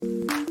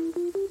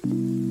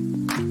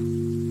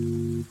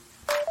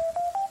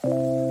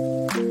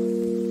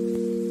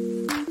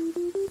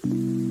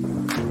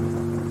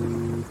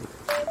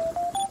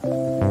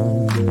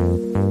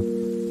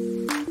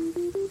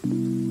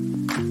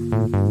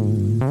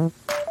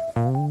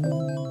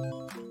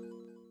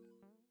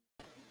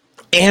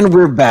And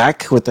we're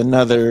back with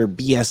another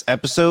BS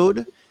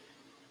episode.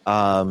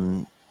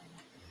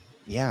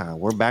 Yeah,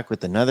 we're back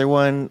with another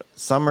one.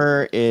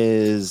 Summer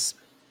is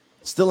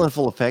still in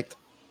full effect.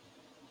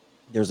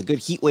 There's a good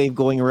heat wave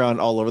going around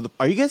all over the.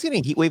 Are you guys getting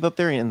a heat wave up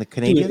there in the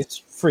Canadians? Dude, it's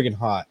friggin'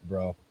 hot,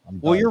 bro.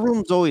 Well, your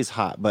room's always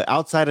hot, but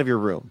outside of your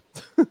room.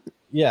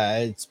 Yeah,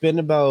 it's been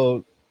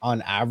about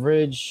on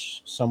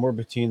average somewhere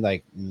between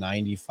like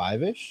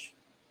 95-ish.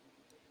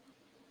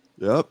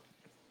 Yep.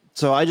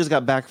 So I just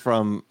got back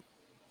from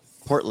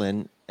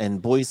Portland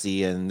and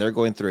Boise, and they're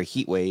going through a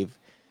heat wave.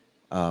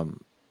 And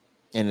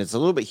it's a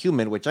little bit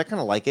humid, which I kind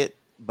of like it,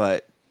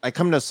 but I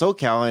come to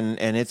SoCal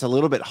and it's a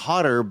little bit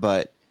hotter,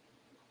 but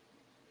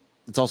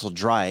it's also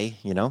dry,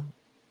 you know?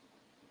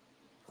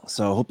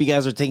 So hope you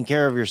guys are taking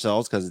care of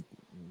yourselves because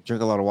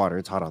drink a lot of water.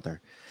 It's hot out there.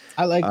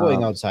 I like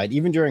going outside.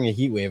 Even during a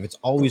heat wave, it's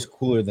always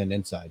cooler than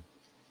inside.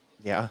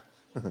 Yeah.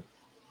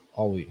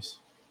 Always.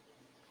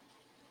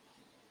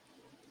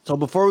 So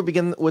before we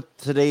begin with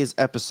today's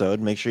episode,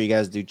 make sure you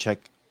guys do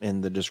check in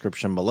the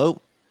description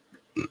below.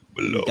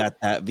 We got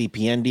that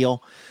VPN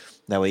deal.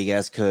 That way you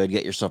guys could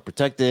get yourself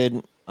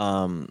protected.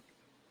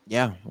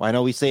 Yeah, I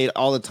know we say it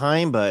all the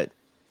time, but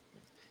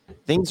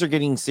things are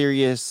getting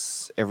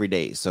serious every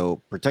day.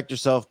 So protect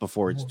yourself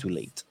before it's too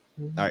late.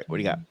 All right, what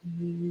do you got?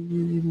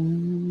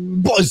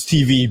 Buzz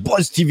TV,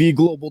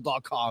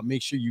 BuzzTVGlobal.com.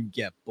 Make sure you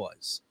get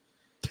Buzz.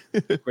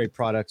 Great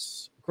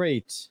products,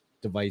 great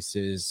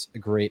devices,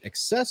 great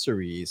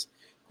accessories,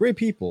 great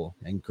people,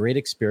 and great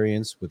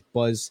experience with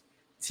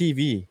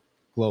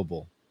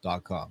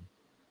BuzzTVGlobal.com.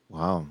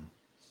 Wow.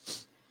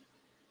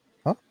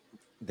 Huh?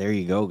 There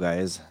you go,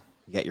 guys.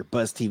 You got your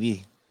Buzz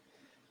TV.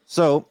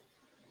 So,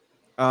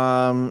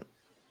 wanted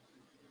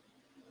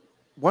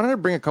to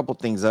bring a couple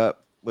things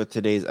up with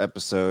today's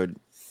episode.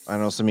 I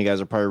know some of you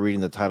guys are probably reading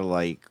the title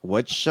like,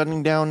 what's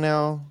shutting down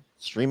now?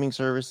 Streaming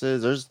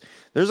services.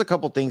 There's a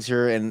couple things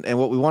here, and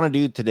what we want to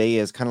do today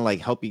is kind of like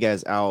help you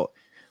guys out,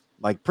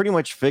 like pretty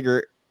much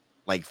figure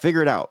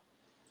it out.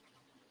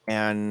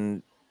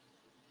 And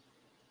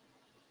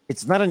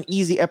it's not an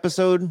easy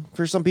episode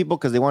for some people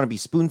because they want to be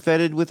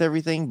spoon-fed with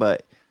everything,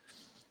 but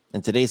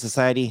in today's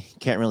society, you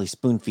can't really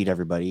spoon-feed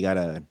everybody. You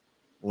gotta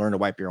learn to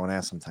wipe your own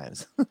ass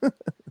sometimes.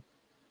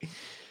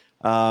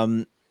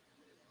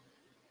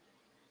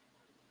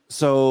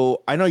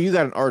 So I know you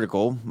got an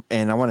article,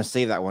 and I want to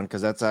save that one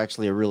because that's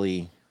actually a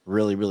really,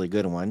 really, really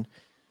good one.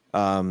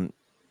 A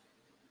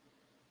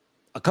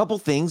couple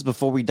things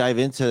before we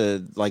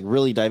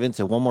really dive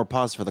into one more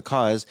pause for the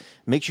cause.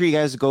 Make sure you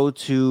guys go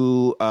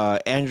to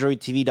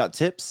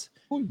androidtv.tips.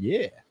 Oh,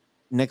 yeah.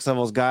 Next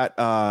Level's got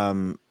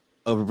a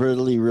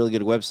really, really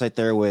good website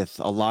there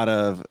with a lot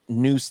of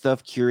new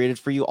stuff curated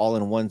for you all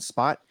in one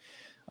spot.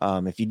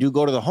 If you do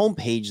go to the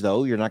homepage,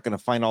 though, you're not going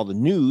to find all the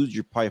news.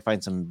 You'll probably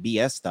find some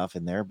BS stuff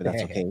in there, but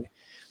that's okay.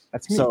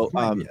 That's me. So,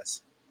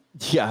 BS.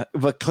 Yeah,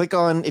 but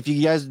if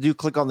you guys do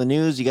click on the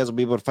news, you guys will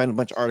be able to find a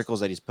bunch of articles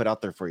that he's put out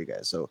there for you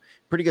guys. So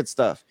pretty good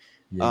stuff.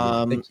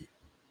 Yeah. Thank you.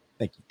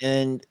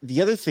 And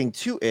the other thing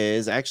too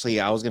is actually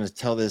I was going to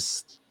tell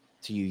this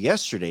to you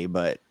yesterday,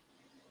 but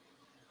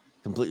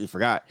completely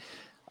forgot.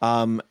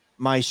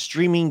 My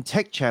streaming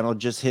tech channel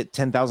just hit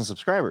 10,000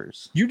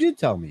 subscribers. You did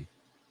tell me.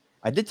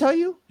 I did tell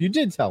you? You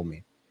did tell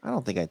me. I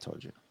don't think I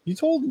told you. You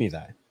told me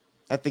that.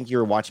 I think you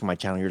were watching my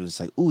channel. You're just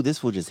like, ooh,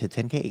 this will just hit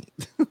 10K.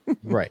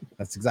 Right.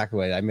 That's exactly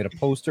what I made a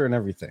poster and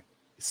everything.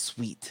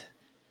 Sweet.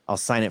 I'll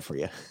sign it for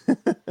you.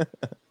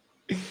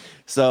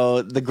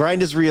 So the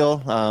grind is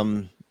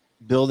real.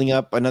 Building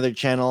up another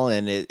channel,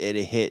 and it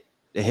hit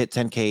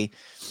 10K.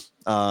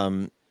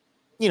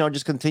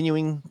 Just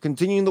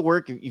continuing the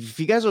work. If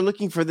you guys are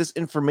looking for this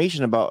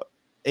information about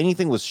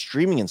anything with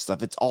streaming and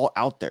stuff, it's all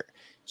out there.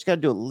 Just got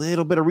to do a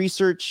little bit of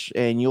research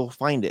and you'll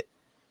find it.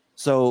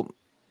 So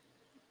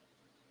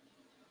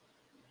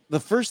the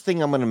first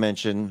thing I'm going to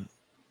mention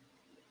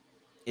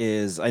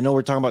is I know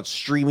we're talking about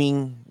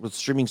streaming with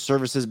streaming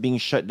services being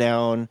shut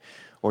down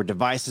or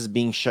devices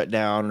being shut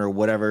down or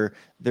whatever.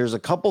 There's a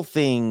couple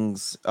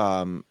things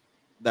that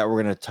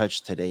we're going to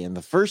touch today. And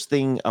the first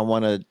thing I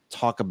want to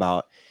talk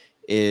about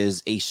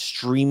is a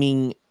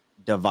streaming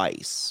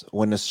device.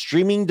 When a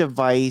streaming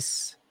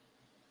device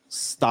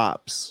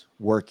stops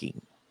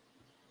working,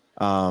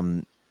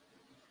 I'm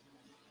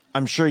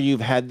sure you've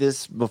had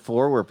this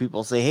before where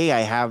people say, hey, I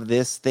have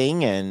this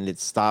thing and it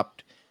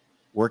stopped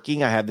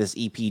working. I have this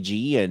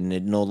EPG and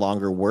it no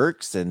longer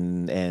works.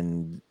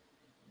 And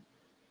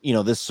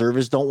this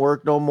service don't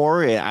work no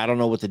more. I don't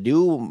know what to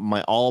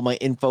do. All my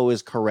info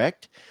is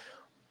correct.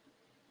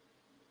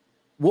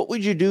 What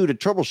would you do to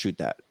troubleshoot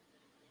that?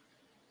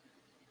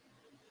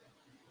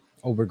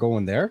 Oh, we're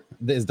going there?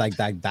 Is like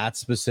that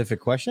specific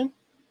question?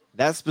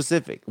 That's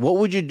specific. What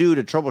would you do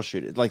to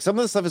troubleshoot it? Like some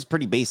of the stuff is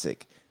pretty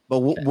basic, but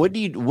what do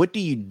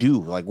you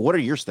do? Like, what are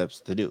your steps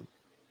to do?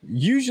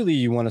 Usually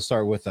you want to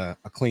start with a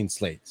clean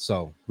slate.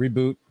 So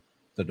reboot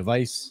the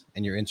device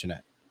and your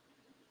internet.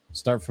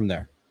 Start from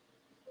there.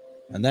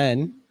 And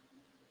then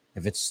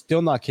if it's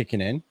still not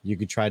kicking in, you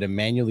could try to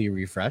manually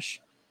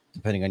refresh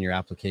depending on your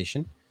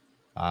application.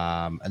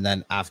 And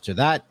then after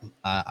that,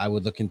 I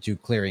would look into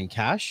clearing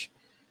cache.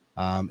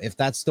 If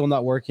that's still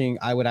not working,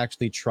 I would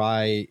actually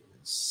try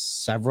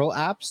several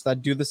apps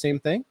that do the same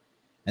thing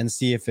and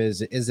see if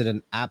is it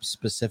an app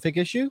specific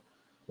issue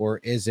or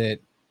is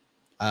it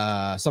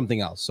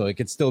something else. So it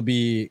could still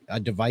be a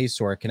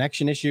device or a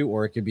connection issue,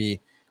 or it could be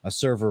a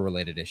server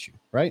related issue,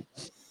 right?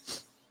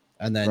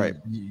 And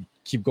then you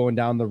keep going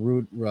down the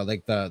route,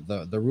 like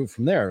the route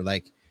from there.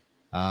 Like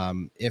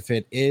if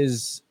it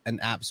is an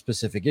app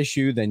specific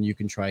issue, then you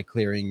can try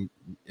clearing.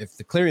 If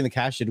the clearing the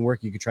cache didn't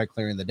work, you could try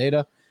clearing the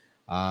data,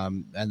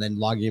 and then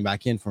logging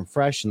back in from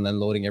fresh, and then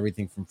loading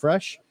everything from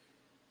fresh.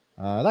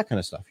 That kind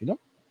of stuff, you know.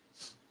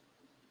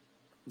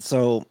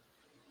 So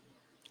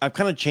I've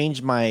kind of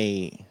changed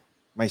my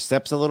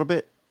steps a little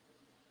bit,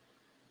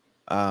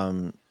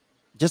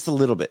 just a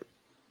little bit.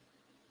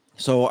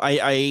 So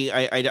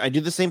I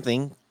do the same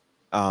thing,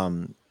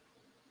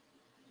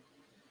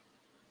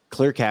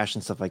 clear cache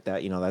and stuff like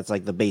that. You know, that's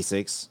like the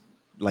basics,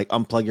 like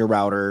unplug your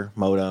router,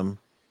 modem,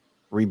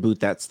 reboot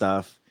that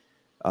stuff,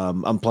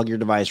 unplug your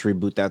device,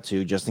 reboot that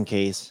too, just in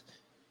case.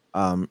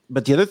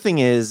 But the other thing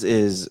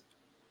is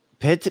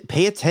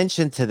pay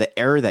attention to the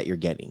error that you're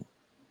getting.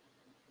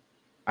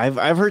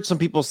 I've heard some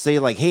people say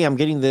like, "Hey, I'm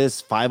getting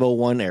this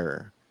 501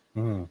 error,"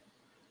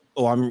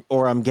 or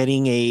I'm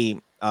getting a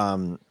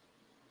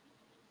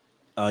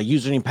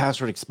username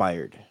password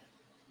expired.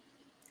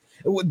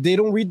 They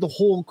don't read the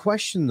whole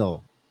question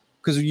though,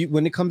 because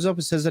when it comes up,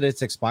 it says that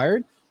it's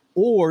expired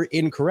or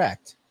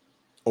incorrect.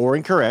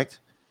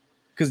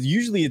 Because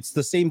usually it's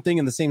the same thing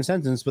in the same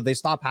sentence, but they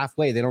stop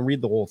halfway. They don't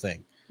read the whole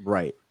thing.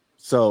 Right.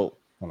 So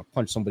I want to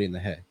punch somebody in the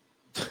head.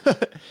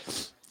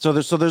 So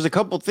there's a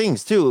couple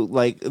things too.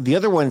 Like the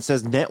other one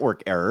says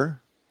network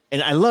error.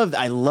 And I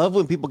love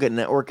when people get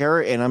network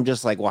error and I'm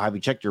just like, well, have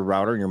you checked your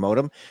router and your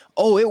modem?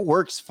 Oh, it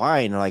works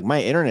fine. Like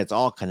my internet's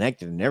all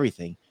connected and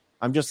everything.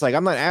 I'm just like,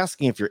 I'm not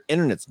asking if your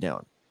internet's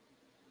down.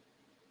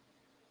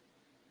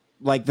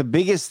 Like the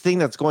biggest thing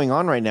that's going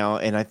on right now,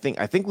 and I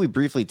think we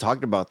briefly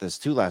talked about this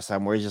too last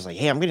time, where it's just like,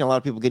 hey, I'm getting a lot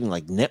of people getting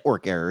like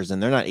network errors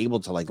and they're not able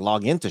to like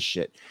log into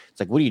shit. It's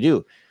like, what do you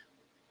do?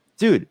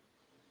 Dude,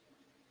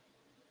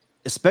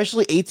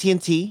 especially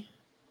AT&T.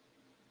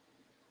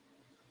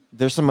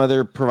 There's some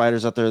other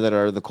providers out there that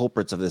are the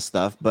culprits of this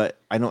stuff, but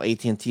I know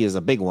AT&T is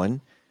a big one.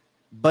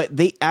 But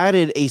they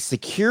added a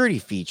security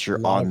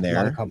feature on there. A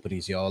lot of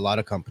companies, a lot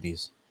of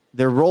companies.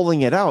 They're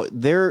rolling it out.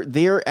 They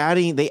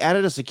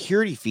added a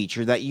security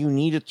feature that you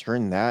need to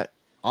turn that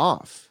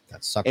off.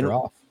 That sucker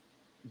off.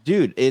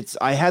 Dude,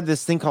 I had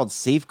this thing called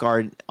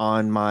Safeguard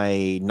on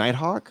my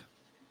Nighthawk.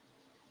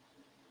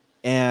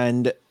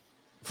 And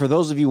for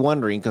those of you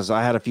wondering, because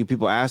I had a few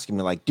people asking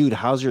me, like, dude,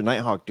 how's your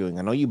Nighthawk doing?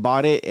 I know you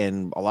bought it,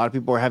 and a lot of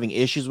people are having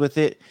issues with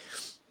it.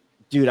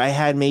 Dude, I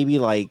had maybe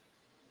like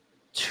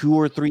 2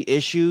 or 3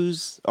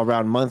 issues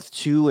around month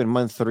 2 and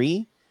month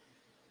 3.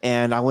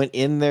 And I went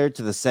in there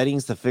to the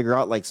settings to figure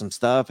out like some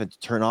stuff and to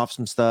turn off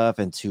some stuff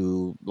and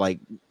to like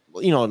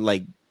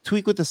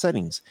tweak with the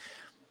settings.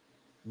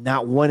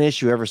 Not one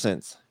issue ever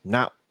since.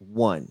 Not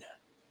one.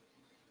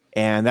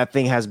 And that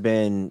thing has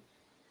been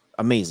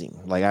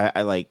amazing. Like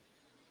I like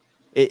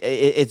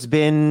it's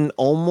been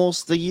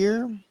almost a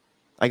year.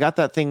 I got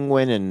that thing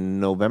in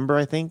November,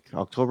 I think,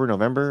 October,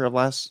 November of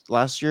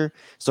last year.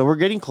 So we're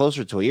getting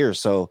closer to a year.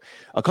 So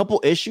a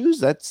couple issues,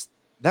 that's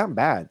not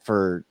bad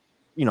for,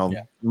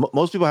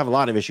 most people have a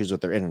lot of issues with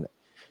their internet.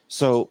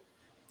 So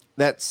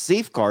that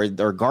Safeguard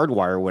or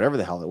Guardwire, whatever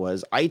the hell it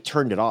was, I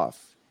turned it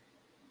off.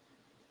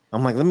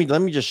 I'm like, let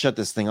me just shut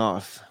this thing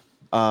off.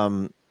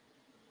 And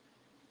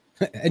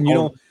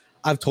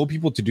I've told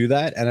people to do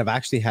that, and I've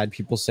actually had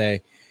people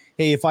say,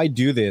 hey, if I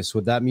do this,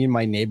 would that mean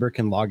my neighbor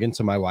can log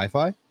into my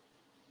Wi-Fi?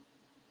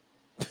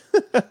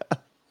 No.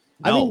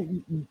 I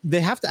mean,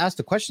 they have to ask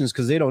the questions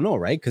because they don't know,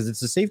 right? Because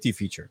it's a safety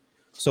feature.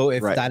 So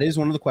if that is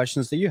one of the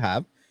questions that you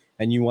have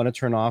and you want to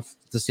turn off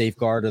the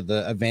Safeguard or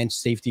the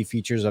advanced safety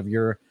features of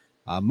your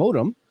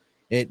modem,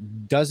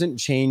 it doesn't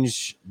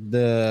change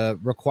the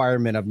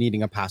requirement of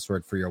needing a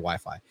password for your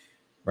Wi-Fi,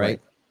 right?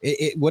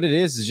 What it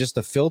is just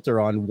a filter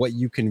on what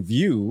you can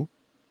view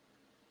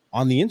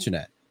on the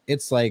internet.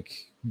 It's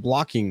like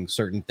blocking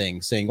certain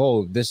things, saying,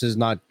 oh, this is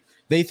not,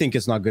 they think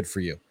it's not good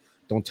for you.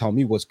 Don't tell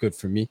me what's good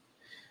for me.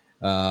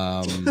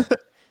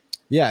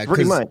 Yeah,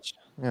 pretty much.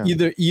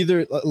 Yeah.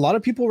 Either a lot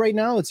of people right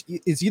now,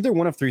 it's either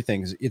one of 3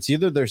 things. It's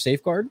either their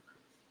Safeguard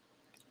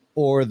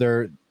or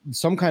they're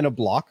some kind of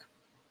block,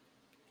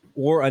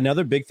 or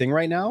another big thing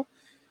right now,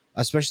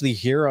 especially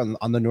here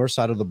on the north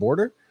side of the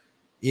border,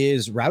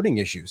 is routing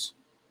issues.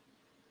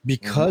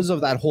 Because of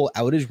that whole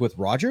outage with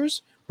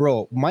Rogers,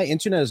 bro, my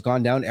internet has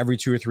gone down every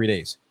 2 or 3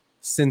 days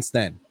since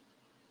then.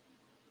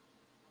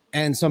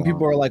 And some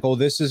people are like, oh,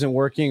 this isn't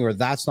working or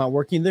that's not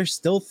working. There's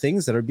still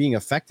things that are being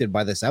affected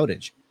by this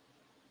outage.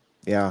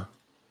 Yeah.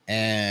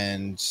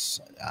 And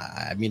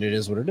I mean, it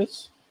is what it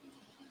is.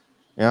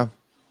 Yeah.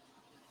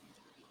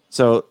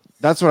 So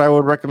that's what I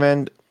would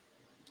recommend.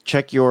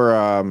 Check your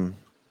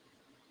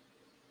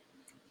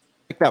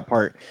check that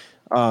part.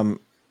 And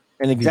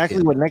And exactly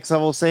VPN. what Next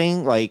Level is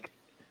saying, like,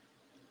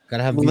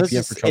 Gotta have well,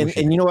 VPN for troubleshooting.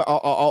 and you know what?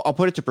 I'll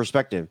put it to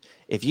perspective.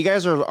 If you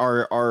guys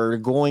are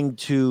going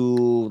to,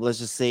 let's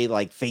just say,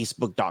 like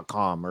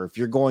Facebook.com, or if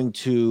you're going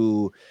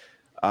to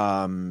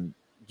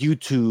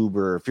YouTube,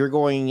 or if you're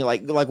going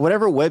like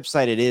whatever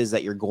website it is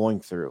that you're going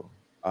through,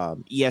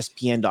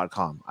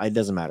 ESPN.com, it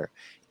doesn't matter.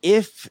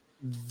 If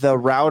the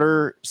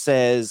router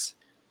says,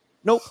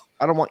 nope,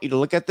 I don't want you to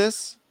look at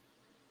this,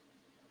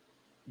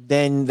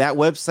 then that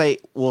website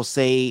will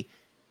say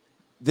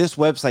this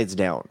website's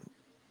down,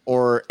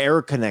 or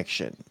error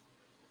connection,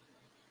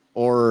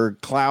 or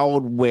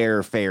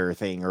cloudware fair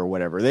thing, or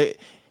whatever.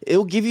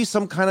 It'll give you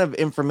some kind of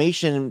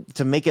information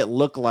to make it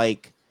look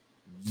like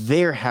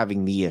they're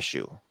having the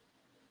issue.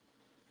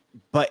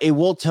 But it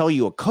will tell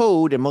you a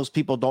code, and most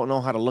people don't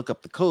know how to look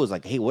up the codes.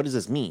 Like, hey, what does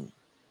this mean?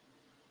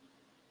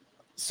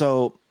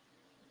 So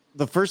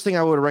the first thing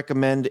I would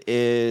recommend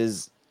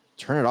is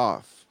turn it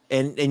off.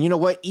 And you know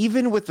what?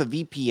 Even with the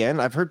VPN,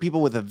 I've heard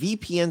people with a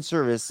VPN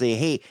service say,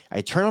 hey,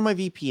 I turn on my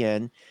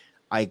VPN,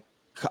 I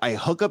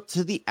hook up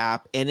to the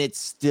app, and it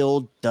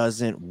still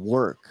doesn't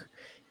work.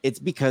 It's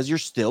because you're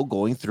still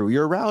going through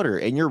your router,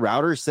 and your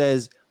router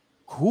says,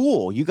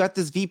 cool, you got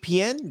this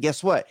VPN?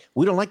 Guess what?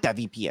 We don't like that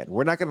VPN.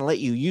 We're not going to let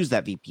you use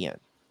that VPN.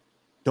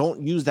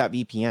 Don't use that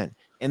VPN.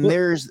 And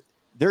there's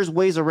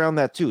ways around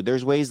that too.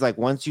 There's ways like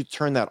once you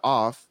turn that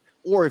off,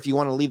 or if you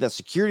want to leave that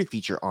security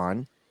feature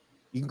on,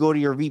 you can go to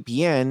your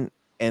VPN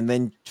and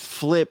then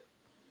flip.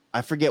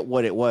 I forget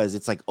what it was.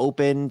 It's like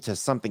open to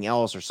something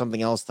else, or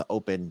something else to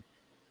open.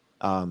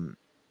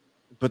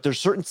 But there's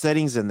certain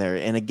settings in there.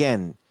 And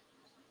again,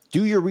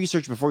 do your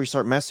research before you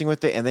start messing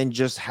with it, and then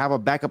just have a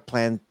backup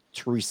plan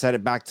to reset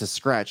it back to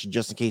scratch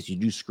just in case you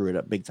do screw it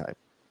up big time.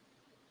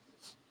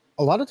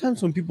 A lot of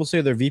times when people say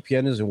their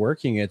VPN isn't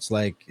working, it's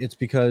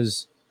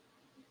because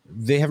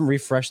they haven't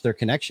refreshed their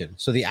connection.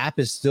 So the app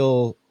is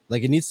still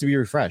like, it needs to be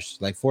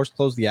refreshed. Like, force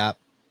close the app,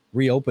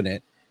 reopen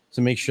it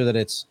to make sure that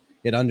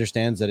it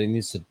understands that it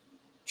needs to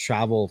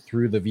travel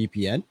through the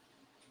VPN.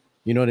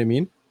 You know what I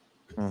mean?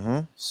 Mm-hmm.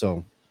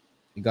 So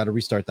you got to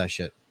restart that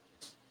shit.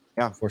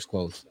 Yeah. Force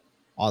close,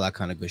 all that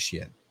kind of good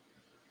shit.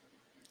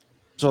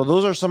 So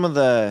those are some of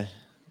the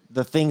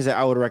things that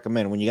I would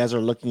recommend when you guys are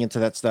looking into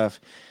that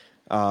stuff.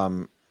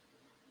 The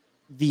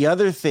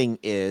other thing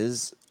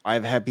is,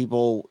 I've had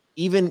people,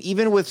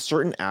 even with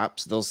certain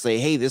apps, they'll say,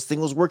 hey, this thing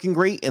was working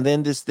great, and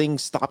then this thing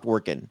stopped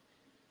working.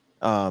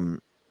 Again,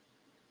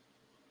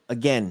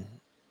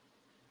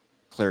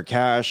 clear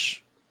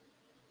cache,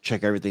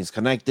 check everything's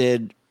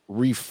connected,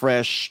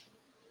 refresh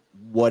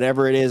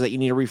whatever it is that you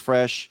need to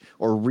refresh,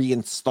 or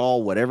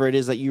reinstall whatever it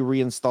is that you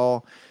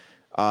reinstall.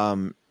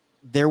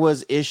 There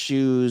was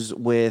issues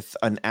with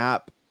an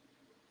app,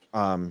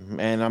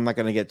 and I'm not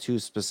going to get too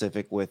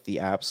specific with the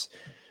apps,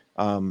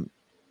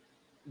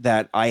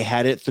 that I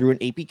had it through an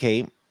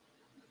APK,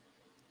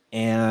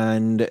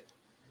 and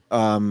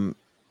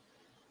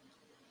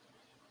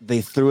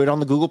they threw it on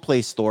the Google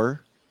Play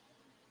Store,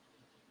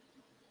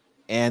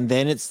 and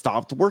then it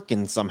stopped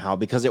working somehow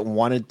because it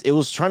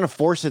was trying to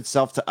force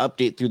itself to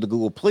update through the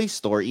Google Play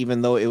Store,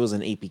 even though it was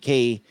an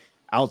APK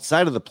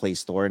outside of the Play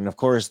Store. And of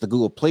course, the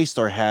Google Play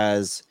Store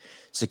has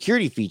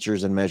security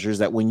features and measures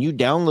that when you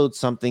download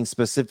something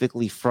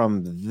specifically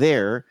from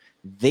there,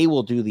 they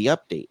will do the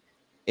update.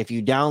 If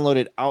you download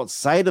it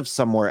outside of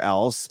somewhere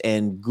else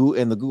and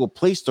the Google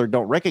Play Store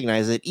don't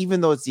recognize it,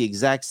 even though it's the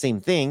exact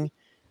same thing,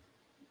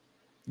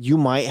 you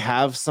might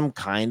have some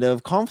kind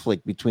of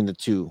conflict between the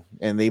two,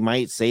 and they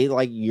might say,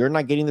 like, you're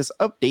not getting this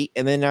update,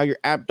 and then now your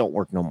app don't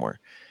work no more.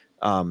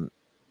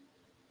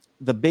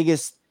 The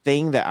biggest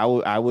thing that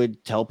I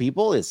would tell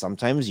people is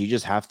sometimes you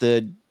just have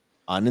to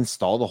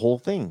uninstall the whole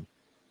thing.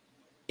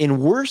 In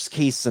worst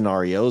case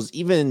scenarios,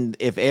 even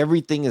if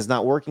everything is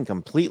not working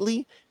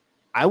completely,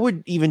 I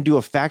would even do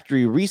a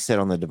factory reset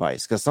on the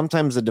device, because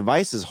sometimes the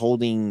device is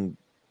holding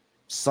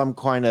some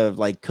kind of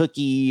like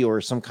cookie or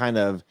some kind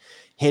of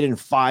hidden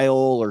file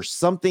or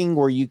something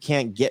where you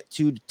can't get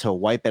to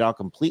wipe it out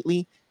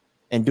completely.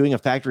 And doing a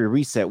factory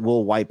reset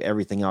will wipe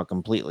everything out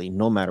completely,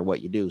 no matter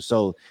what you do.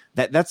 So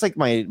that's like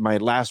my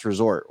last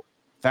resort.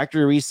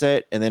 Factory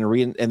reset, and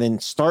then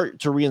start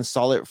to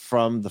reinstall it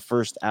from the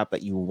first app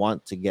that you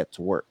want to get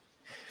to work.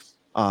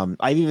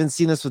 I've even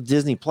seen this with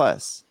Disney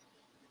Plus.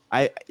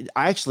 I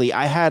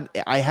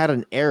had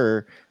an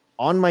error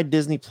on my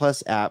Disney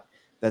Plus app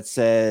that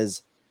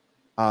says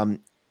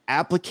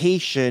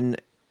application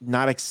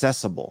not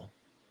accessible.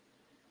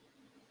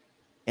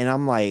 And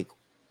I'm like,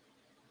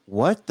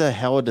 what the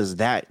hell does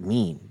that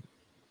mean?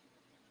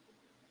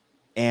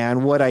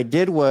 And what I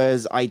did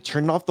was I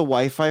turned off the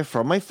Wi-Fi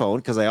from my phone,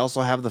 because I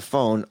also have the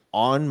phone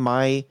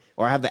I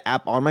have the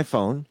app on my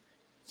phone.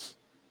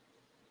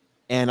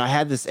 And I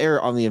had this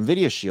error on the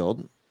NVIDIA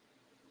Shield.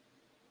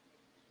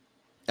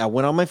 I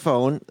went on my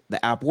phone,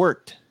 the app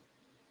worked.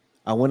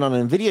 I went on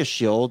NVIDIA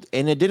Shield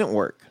and it didn't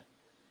work.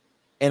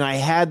 And I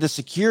had the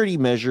security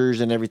measures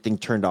and everything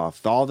turned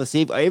off.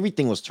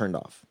 Everything was turned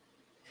off.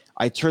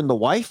 I turned the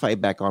Wi-Fi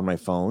back on my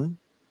phone,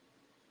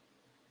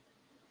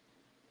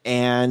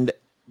 and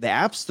the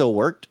app still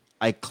worked.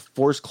 I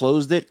force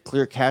closed it,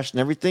 clear cache and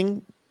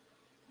everything,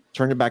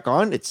 turned it back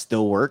on. It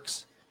still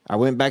works. I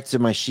went back to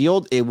my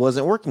Shield. It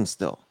wasn't working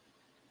still.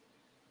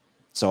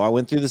 So I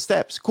went through the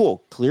steps.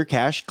 Cool. Clear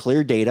cache,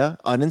 clear data,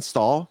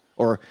 uninstall,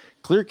 or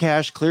clear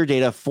cache, clear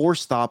data,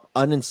 force stop,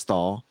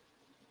 uninstall,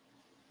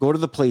 go to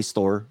the Play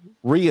Store,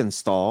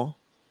 reinstall,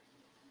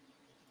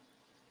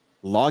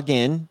 log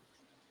in.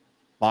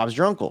 Bob's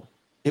your uncle.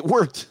 It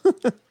worked.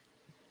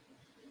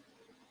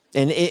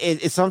 And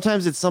it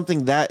sometimes it's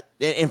something that,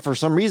 and for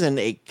some reason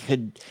it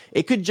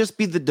could just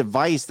be the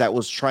device that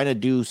was trying to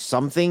do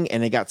something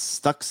and it got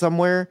stuck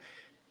somewhere,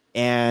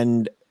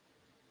 and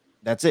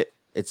that's it.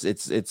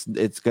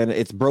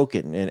 It's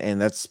broken,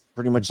 and that's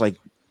pretty much like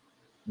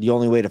the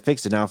only way to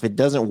fix it. Now, if it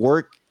doesn't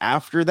work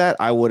after that,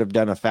 I would have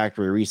done a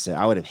factory reset.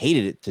 I would have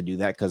hated it to do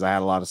that because I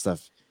had a lot of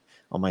stuff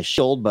on my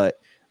Shield,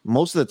 but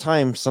most of the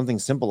time, something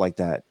simple like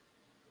that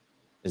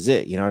is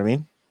it. You know what I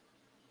mean?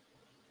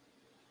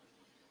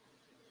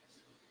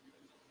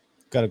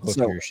 Got to go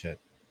through your shit.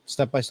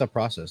 Step-by-step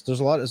process.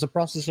 It's a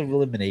process of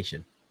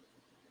elimination.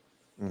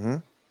 Mm-hmm.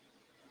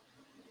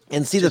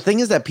 And see, the thing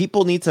is that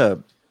people need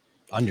to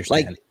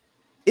understand. Like,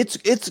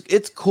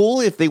 it's cool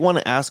if they want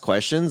to ask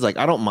questions. Like,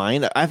 I don't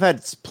mind. I've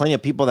had plenty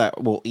of people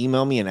that will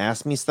email me and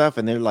ask me stuff,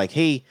 and they're like,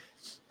 "Hey,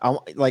 I'm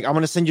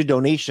going to send you a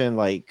donation.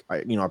 Like,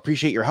 I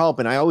appreciate your help."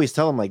 And I always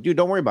tell them, like, "Dude,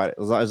 don't worry about it.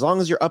 As long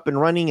as you're up and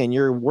running and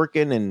you're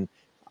working, and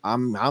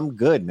I'm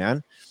good,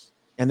 man."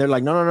 And they're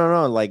like,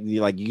 no. Like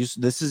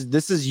this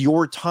is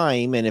your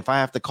time. And if I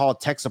have to call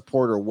tech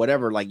support or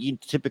whatever, like, you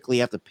typically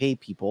have to pay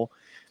people,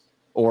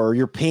 or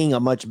you're paying a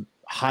much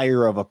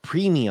higher of a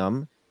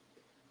premium.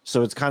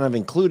 So it's kind of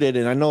included.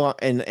 And I know,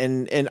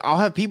 and I'll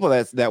have people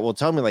that will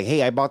tell me, like,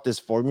 "Hey, I bought this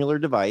Formula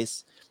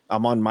device.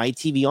 I'm on my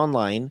TV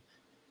online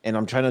and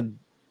I'm trying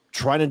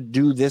to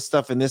do this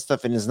stuff and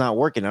it's not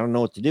working. I don't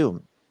know what to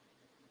do.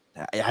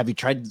 Have you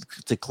tried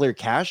to clear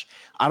cache?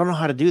 I don't know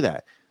how to do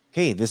that."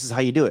 Okay, this is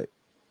how you do it.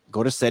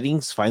 Go to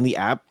settings, find the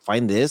app,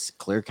 find this,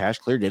 clear cache,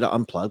 clear data,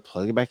 unplug,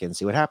 plug it back in,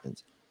 see what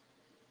happens.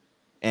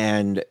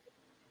 And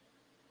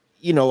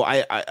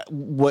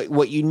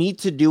what you need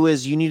to do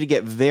is you need to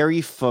get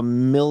very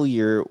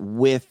familiar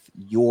with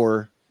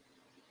your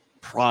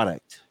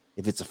product.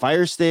 If it's a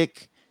Fire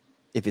Stick,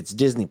 if it's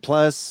Disney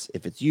Plus,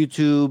 if it's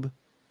YouTube,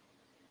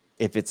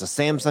 if it's a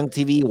Samsung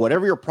TV,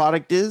 whatever your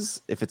product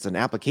is, if it's an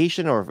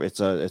application or if it's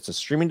a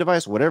streaming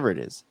device, whatever it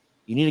is,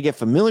 you need to get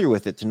familiar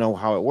with it to know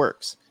how it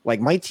works.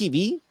 Like my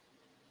TV,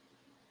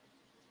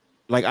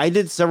 like I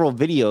did several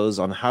videos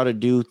on how to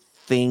do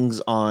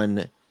things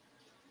on,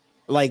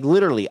 like,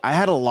 literally, I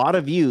had a lot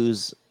of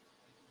views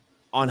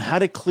on how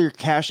to clear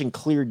cache and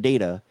clear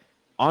data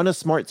on a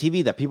smart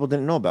TV that people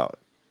didn't know about.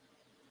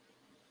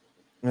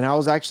 And I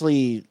was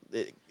actually,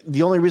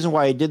 the only reason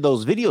why I did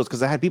those videos,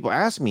 because I had people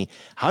ask me,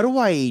 how do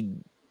I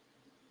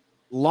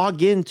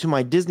log into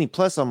my Disney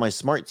Plus on my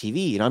smart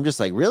TV? And I'm just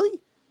like, really?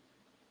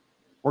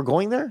 We're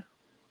going there?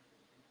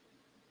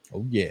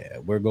 Oh yeah,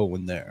 we're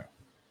going there.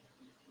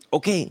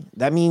 Okay,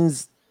 that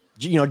means,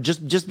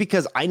 just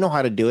because I know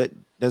how to do it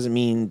doesn't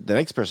mean the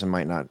next person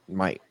might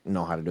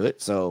know how to do it.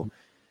 So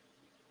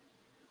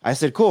I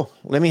said, cool,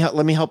 let me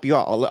help you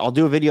out. I'll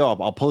do a video.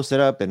 I'll post it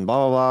up and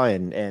blah, blah, blah.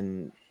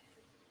 And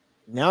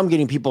now I'm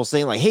getting people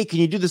saying, like, "Hey, can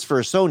you do this for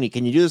a Sony?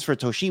 Can you do this for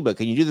Toshiba?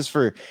 Can you do this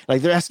for,"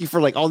 like, they're asking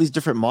for like all these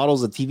different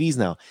models of TVs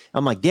now.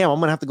 I'm like, damn, I'm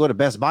going to have to go to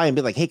Best Buy and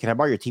be like, "Hey, can I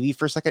borrow your TV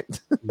for a second?"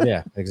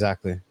 Yeah,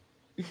 exactly.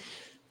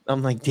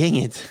 I'm like, dang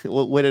it.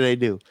 What did I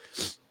do?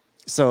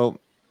 So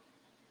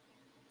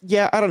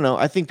yeah, I don't know.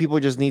 I think people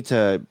just need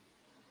to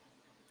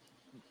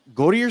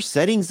go to your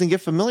settings and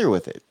get familiar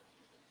with it.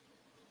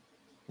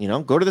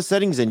 Go to the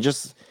settings and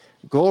just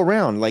go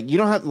around. Like, you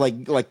don't have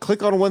like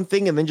click on one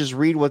thing and then just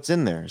read what's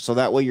in there. So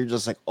that way you're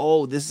just like,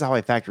 oh, this is how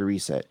I factory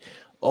reset.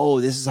 Oh,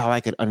 this is how I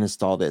could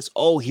uninstall this.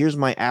 Oh, here's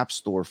my app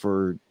store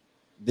for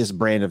this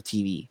brand of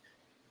TV.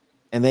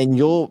 And then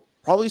you'll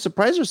probably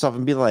surprise yourself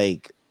and be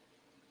like,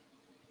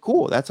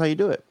 cool, that's how you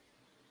do it.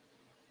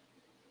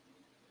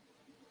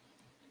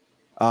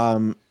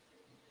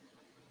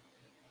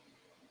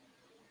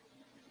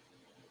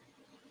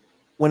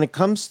 When it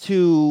comes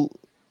to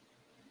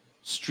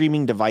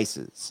streaming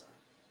devices,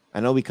 I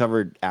know we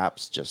covered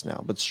apps just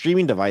now, but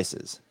streaming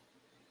devices,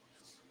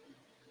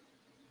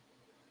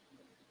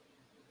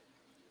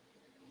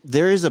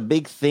 there is a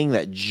big thing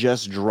that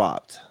just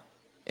dropped,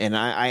 and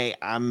I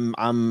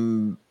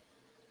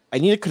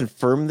need to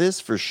confirm this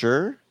for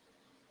sure.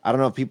 I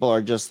don't know if people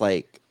are just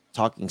like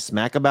talking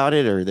smack about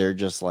it or they're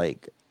just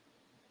like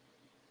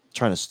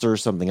trying to stir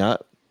something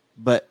up,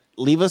 but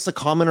leave us a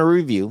comment or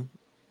review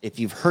if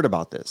you've heard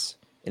about this.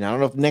 And I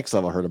don't know if Next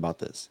Level heard about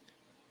this,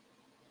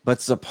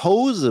 but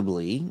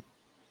supposedly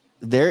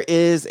there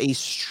is a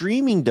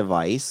streaming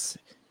device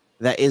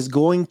that is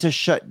going to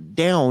shut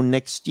down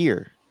next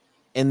year.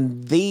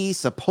 And they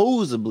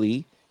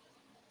supposedly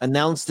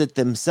announced it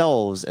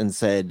themselves and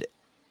said,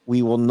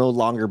 we will no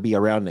longer be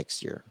around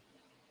next year.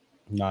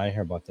 No, I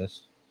hear about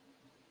this.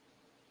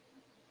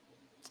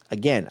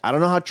 Again, I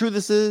don't know how true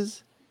this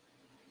is.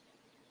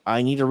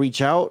 I need to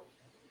reach out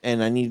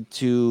and I need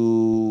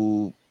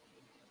to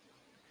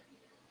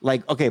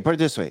Like, okay, put it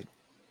this way.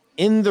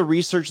 In the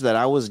research that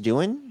I was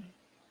doing,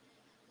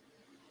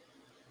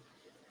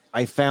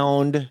 I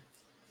found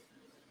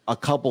a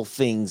couple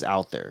things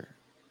out there.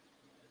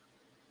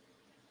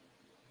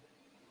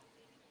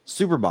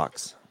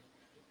 Superbox.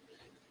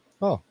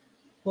 Oh,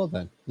 well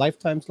then,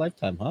 lifetime's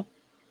lifetime, huh?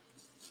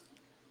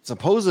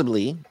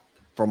 Supposedly,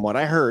 from what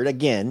I heard,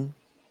 again,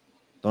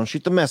 don't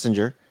shoot the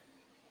messenger.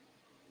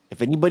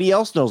 If anybody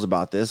else knows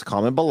about this,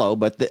 comment below.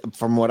 But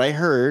from what I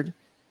heard,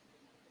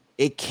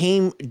 it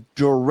came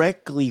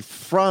directly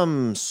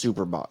from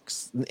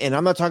Superbox. And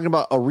I'm not talking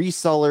about a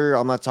reseller.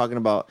 I'm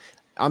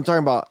talking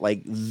about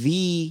like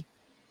the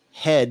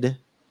head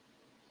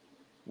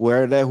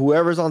where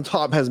whoever's on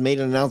top has made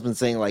an announcement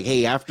saying like,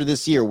 hey, after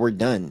this year, we're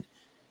done.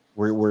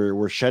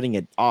 We're shutting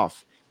it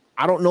off.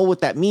 I don't know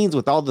what that means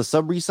with all the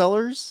sub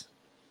resellers.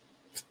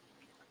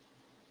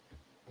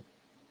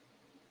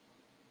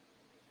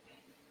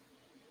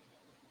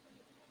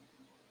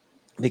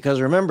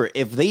 Because remember,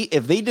 if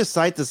they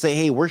decide to say,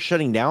 hey, we're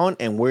shutting down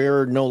and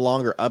we're no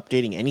longer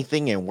updating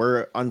anything and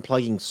we're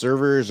unplugging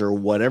servers or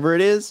whatever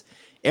it is,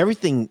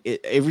 everything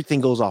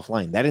goes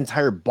offline. That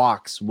entire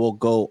box will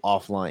go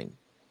offline.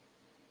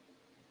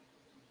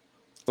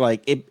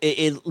 Like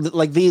it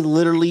like they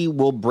literally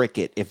will brick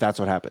it if that's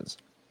what happens.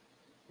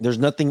 There's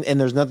nothing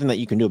that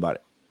you can do about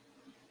it.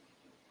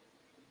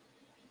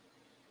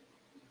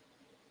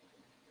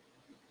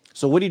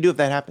 So what do you do if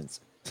that happens?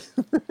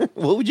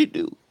 What would you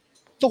do?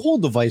 The whole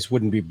device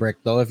wouldn't be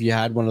bricked though if you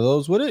had one of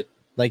those, would it?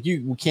 Like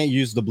you can't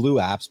use the blue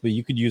apps, but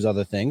you could use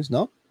other things.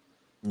 No,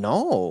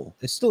 No,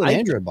 it's still an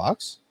Android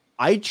box.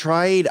 I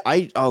tried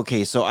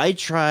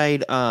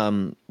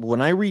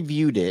when I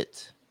reviewed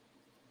it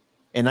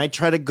and I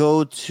tried to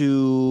go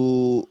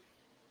to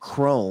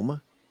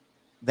Chrome,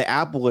 the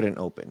app wouldn't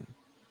open.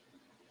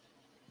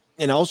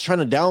 And I was trying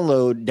to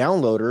download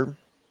Downloader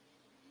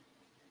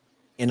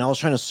and I was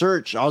trying to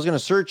search. I was going to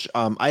search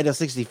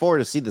IDA64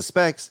 to see the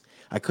specs.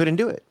 I couldn't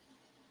do it.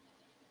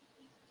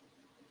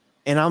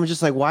 And I'm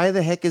just like, why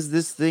the heck is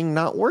this thing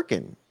not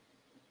working?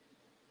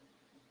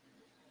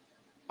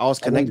 I was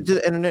connected to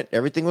the internet.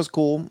 Everything was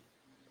cool.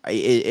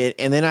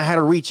 And then I had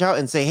to reach out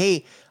and say,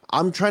 hey,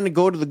 I'm trying to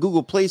go to the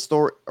Google Play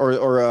Store or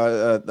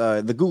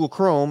the Google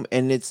Chrome,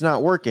 and it's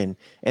not working.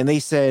 And they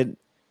said,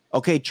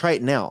 okay, try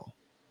it now.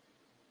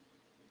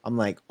 I'm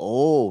like,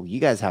 oh, you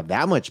guys have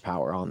that much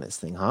power on this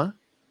thing, huh?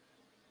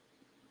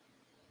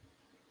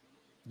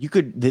 You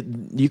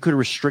could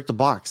restrict the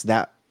box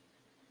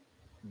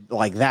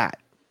like that.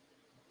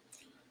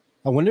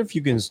 I wonder if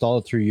you can install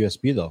it through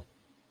USB though.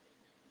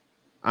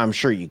 I'm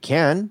sure you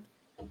can.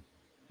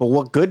 But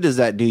what good does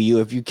that do you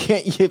if you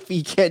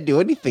can't do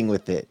anything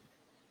with it?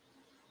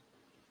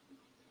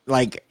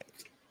 Like,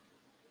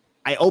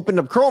 I opened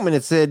up Chrome and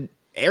it said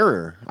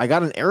error. I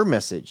got an error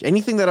message.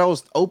 Anything that I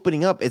was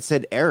opening up, it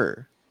said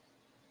error.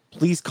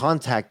 Please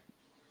contact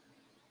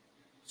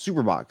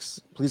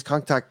Superbox. Please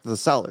contact the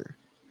seller.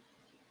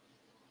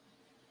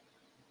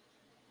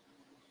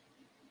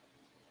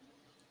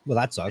 Well,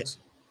 that sucks.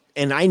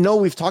 And I know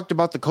we've talked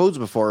about the codes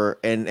before,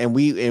 and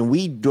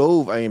we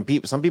dove. I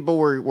mean, some people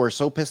were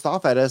so pissed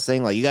off at us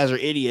saying like, you guys are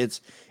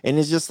idiots, and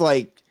it's just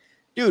like,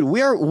 dude,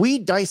 we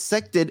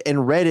dissected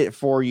and read it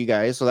for you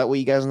guys so that way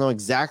you guys know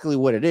exactly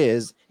what it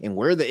is, and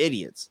we're the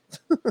idiots.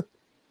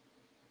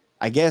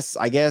 I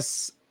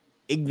guess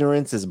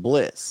ignorance is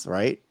bliss,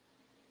 right?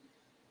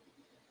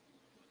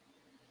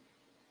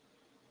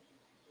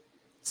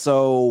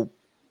 So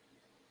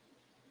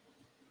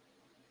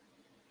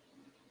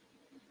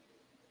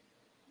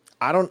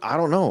I don't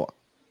know.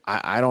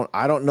 I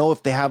don't know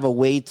if they have a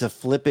way to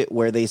flip it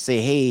where they say,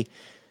 hey,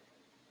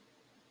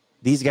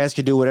 these guys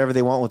could do whatever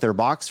they want with their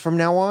box from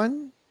now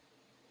on.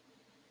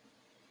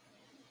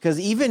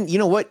 Because even, you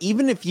know what,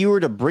 even if you were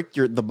to brick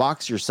the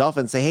box yourself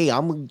and say, hey,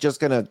 I'm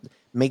just gonna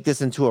make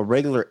this into a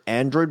regular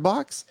Android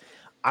box,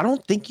 I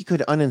don't think you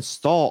could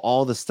uninstall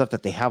all the stuff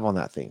that they have on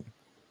that thing.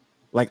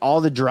 Like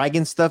all the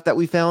Dragon stuff that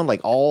we found, like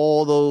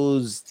all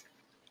those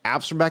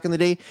apps from back in the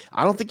day,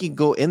 I don't think you can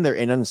go in there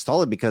and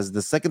uninstall it, because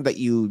the second that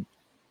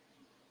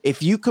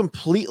if you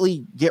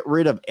completely get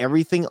rid of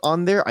everything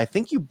on there, I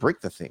think you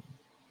brick the thing.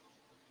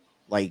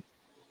 Like,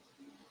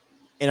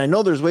 and I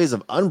know there's ways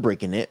of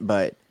unbricking it,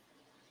 but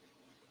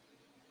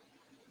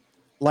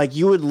like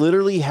you would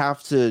literally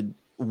have to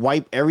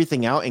wipe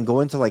everything out and go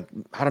into like,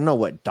 I don't know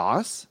what,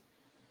 DOS?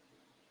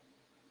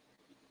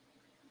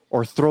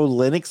 Or throw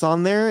Linux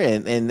on there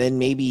and then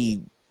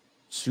maybe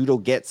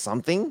sudo get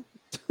something.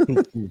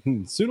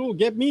 Sudo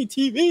get me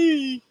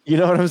TV. You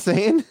know what I'm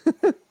saying?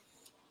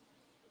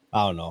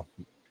 I don't know.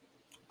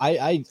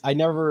 I've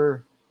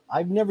never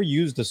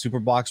used a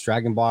Superbox,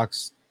 Dragon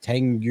Box,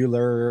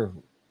 Tangular,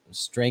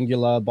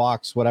 Strangula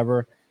box,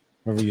 whatever.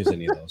 Never used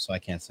any of those, so I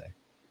can't say.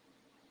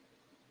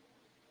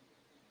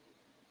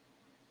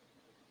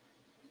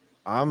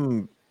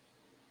 I'm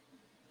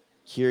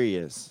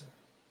curious.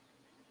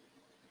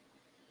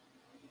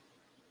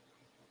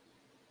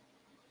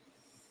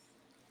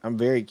 I'm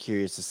very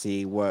curious to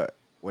see what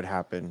would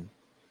happen.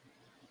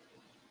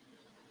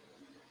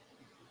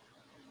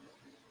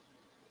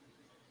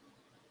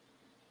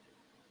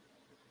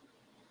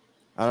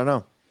 I don't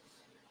know.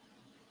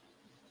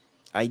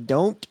 I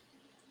don't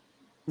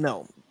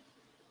know.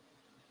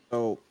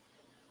 So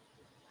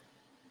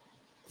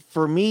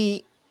for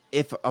me,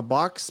 if a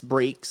box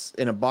breaks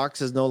and a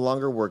box is no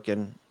longer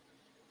working,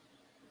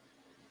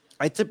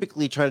 I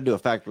typically try to do a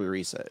factory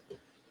reset.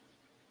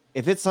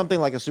 If it's something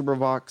like a super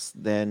box,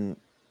 then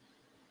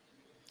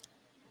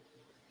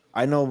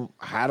I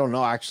don't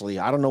know actually.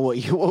 I don't know what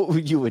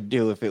you would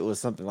do if it was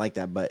something like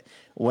that, but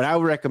what I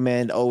would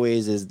recommend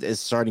always is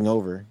starting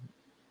over.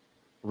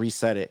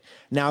 Reset it.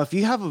 Now, if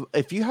you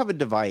have a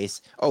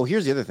device, oh,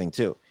 here's the other thing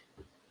too.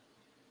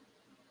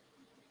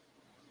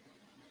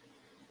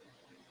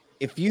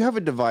 If you have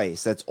a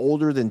device that's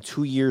older than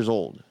 2 years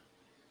old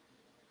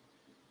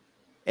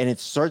and it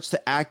starts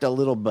to act a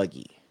little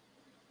buggy,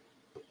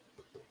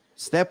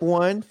 step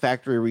 1,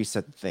 factory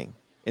reset the thing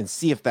and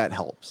see if that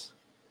helps.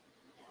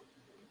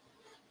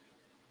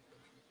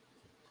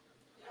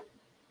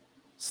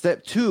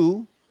 Step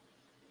 2,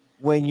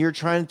 when you're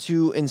trying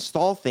to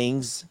install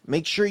things,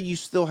 make sure you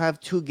still have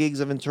 2 gigs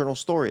of internal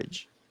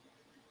storage.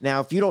 Now,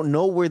 if you don't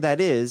know where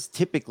that is,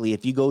 typically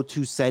if you go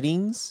to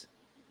settings,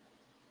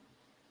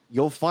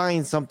 you'll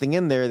find something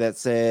in there that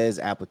says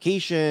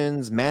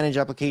applications, manage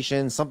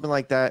applications, something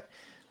like that,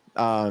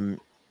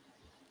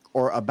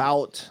 or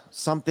about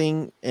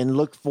something, and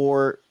look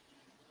for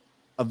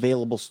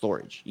available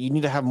storage. You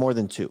need to have more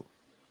than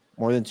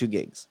 2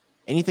 gigs.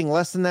 Anything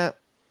less than that,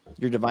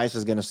 your device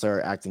is going to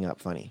start acting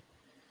up funny.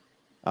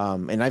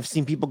 And I've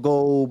seen people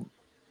go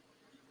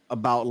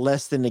about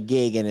less than a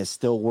gig and it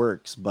still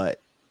works,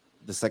 but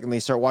the second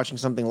they start watching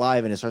something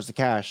live and it starts to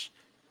cache,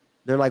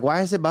 they're like,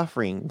 why is it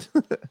buffering?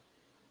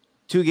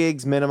 2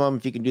 gigs minimum.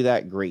 If you can do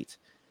that, great.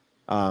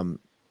 But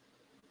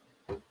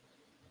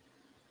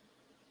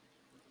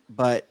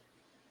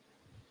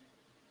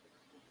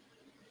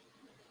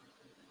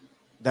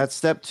that's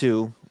step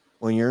 2.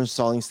 When you're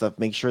installing stuff,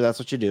 make sure that's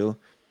what you do.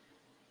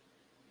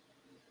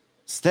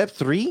 Step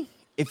 3,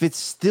 if it's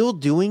still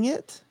doing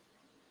it,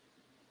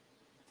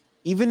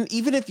 even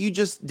if you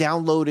just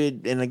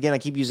downloaded, and again, I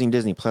keep using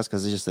Disney Plus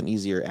because it's just an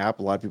easier app.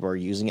 A lot of people are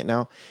using it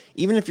now.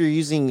 Even if you're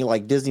using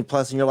like Disney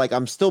Plus and you're like,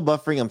 I'm still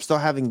buffering, I'm still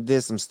having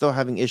this, I'm still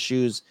having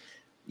issues.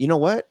 You know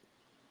what?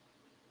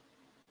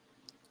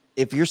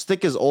 If your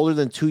stick is older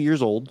than 2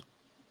 years old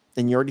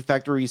and you already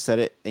factory reset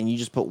it and you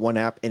just put one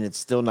app and it's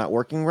still not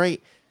working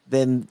right,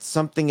 then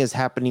something is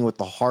happening with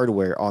the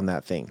hardware on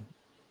that thing.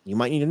 You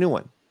might need a new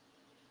one.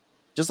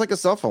 Just like a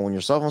cell phone, when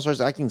your cell phone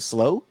starts acting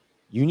slow,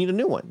 you need a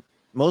new one.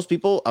 Most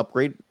people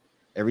upgrade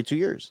every 2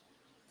 years.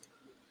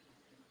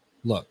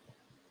 Look,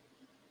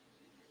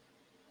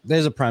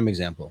 there's a prime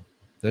example.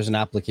 There's an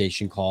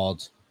application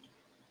called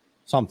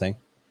something,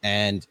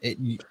 and it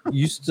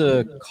used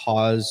to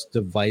cause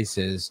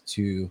devices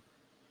to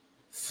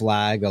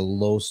flag a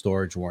low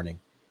storage warning.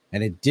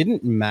 And it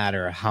didn't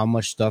matter how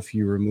much stuff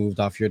you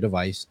removed off your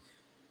device,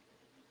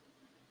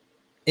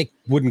 it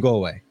wouldn't go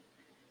away.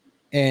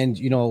 And,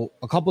 you know,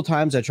 a couple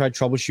times I tried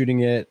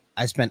troubleshooting it.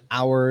 I spent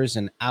hours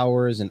and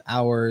hours and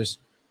hours.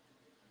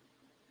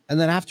 And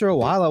then after a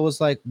while, I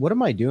was like, what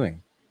am I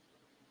doing?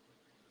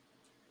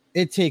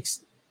 It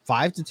takes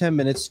 5 to 10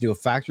 minutes to do a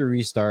factory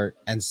restart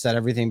and set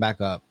everything back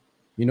up.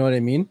 You know what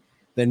I mean?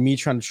 Than me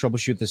trying to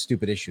troubleshoot the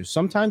stupid issue.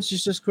 Sometimes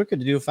it's just quicker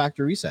to do a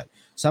factory reset.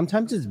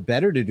 Sometimes it's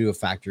better to do a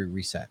factory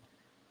reset.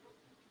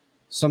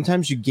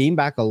 Sometimes you gain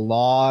back a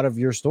lot of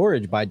your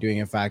storage by doing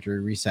a factory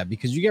reset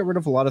because you get rid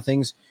of a lot of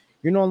things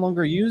you're no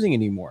longer using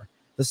anymore.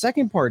 The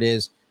second part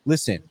is,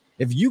 listen,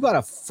 if you got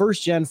a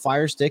first gen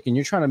Fire Stick and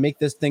you're trying to make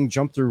this thing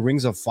jump through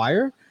rings of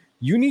fire,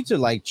 you need to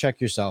like check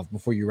yourself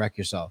before you wreck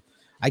yourself.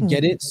 I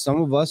get it.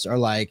 Some of us are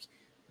like,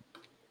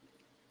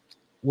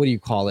 what do you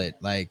call it?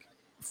 Like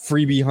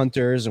freebie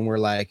hunters. And we're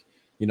like,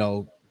 you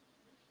know,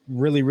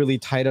 really, really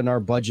tight on our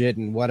budget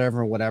and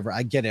whatever.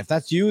 I get it. If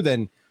that's you,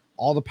 then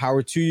all the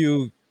power to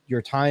you.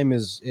 Your time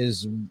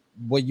is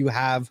what you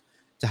have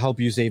to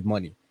help you save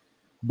money.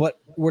 But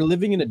we're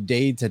living in a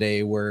day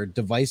today where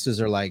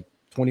devices are like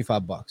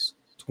 $25,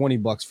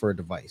 $20 for a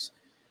device.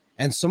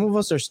 And some of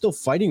us are still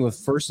fighting with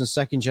first and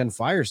second gen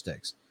Fire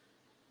Sticks.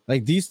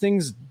 Like these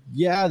things,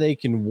 yeah, they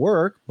can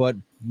work, but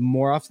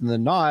more often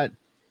than not,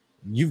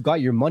 you've got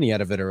your money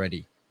out of it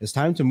already. It's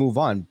time to move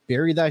on.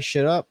 Bury that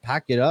shit up,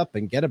 pack it up,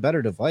 and get a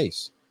better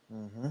device.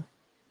 Mm-hmm.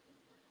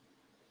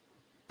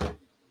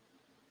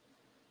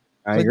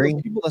 I agree.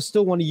 Those people that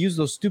still want to use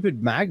those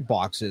stupid mag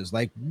boxes,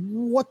 like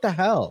what the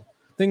hell?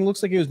 Thing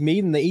looks like it was made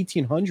in the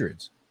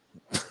 1800s.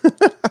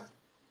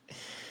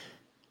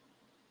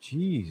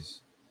 Jeez.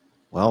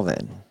 Well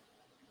then.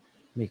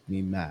 Make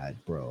me mad,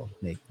 bro.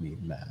 Make me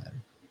mad.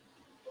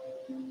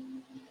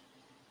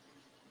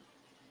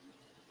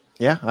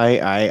 Yeah,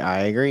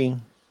 I agree.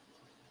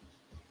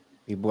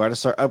 People got to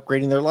start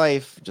upgrading their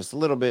life just a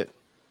little bit.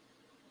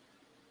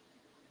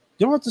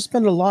 You don't have to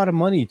spend a lot of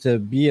money to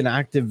be an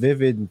active,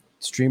 vivid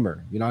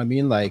streamer. You know what I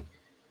mean? Like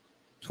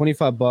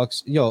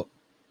 $25. Yo,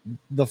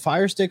 the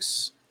Fire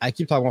Sticks, I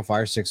keep talking about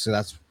Fire Sticks, so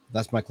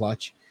that's my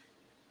clutch.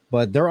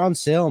 But they're on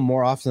sale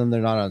more often than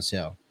they're not on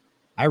sale.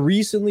 I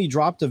recently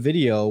dropped a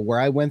video where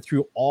I went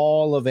through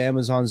all of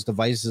Amazon's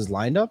devices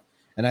lined up,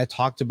 and I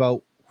talked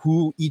about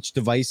who each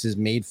device is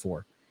made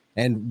for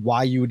and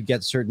why you would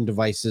get certain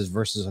devices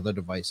versus other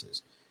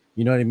devices.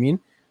 You know what I mean?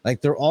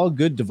 Like they're all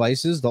good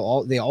devices.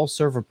 They all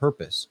serve a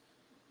purpose,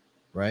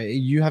 right?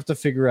 You have to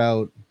figure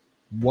out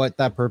what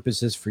that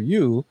purpose is for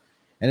you.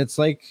 And it's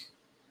like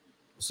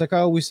I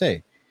always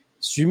say,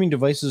 streaming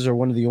devices are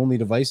one of the only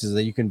devices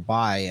that you can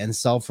buy and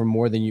sell for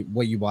more than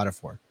what you bought it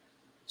for.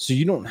 So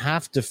you don't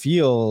have to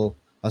feel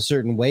a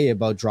certain way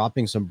about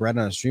dropping some bread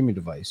on a streaming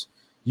device.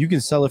 You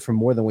can sell it for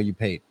more than what you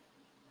paid.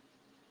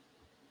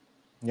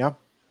 Yeah.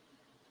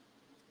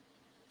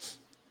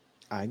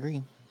 I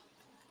agree.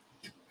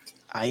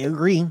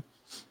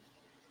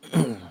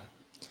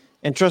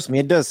 And trust me,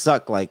 it does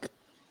suck. Like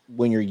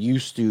when you're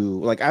used to,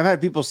 like I've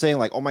had people saying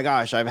like, oh my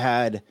gosh, I've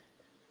had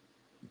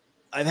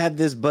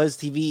this Buzz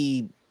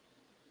TV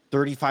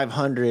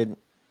 3500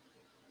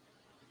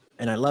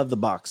 and I love the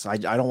box. I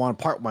don't want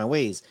to part my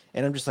ways.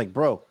 And I'm just like,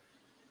 bro,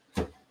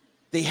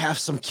 they have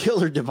some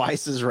killer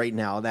devices right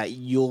now that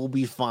you'll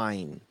be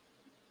fine.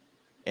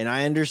 And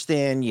I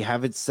understand you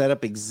have it set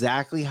up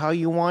exactly how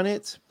you want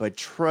it, but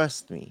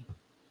trust me,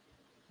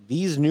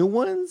 these new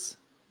ones,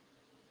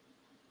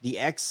 the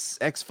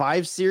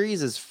X5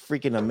 series is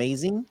freaking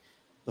amazing.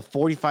 The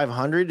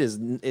 4500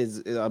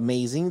 is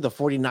amazing. The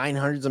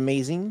 4900 is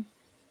amazing.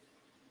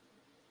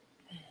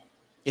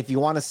 If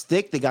you want a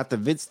stick, they got the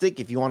vid stick.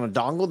 If you want a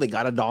dongle, they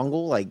got a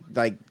dongle. Like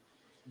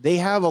they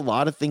have a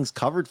lot of things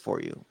covered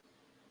for you.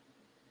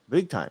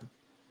 Big time.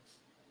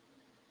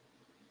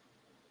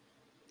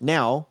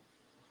 Now,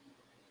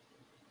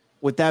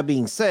 with that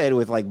being said,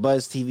 with like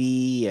Buzz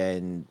TV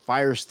and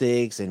Fire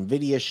Sticks,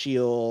 Nvidia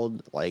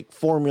Shield, like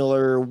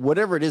Formula,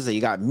 whatever it is that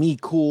you got, Me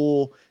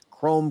Cool,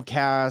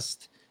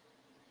 Chromecast,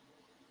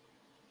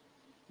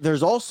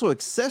 there's also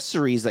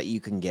accessories that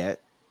you can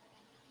get,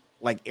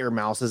 like air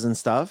mouses and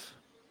stuff.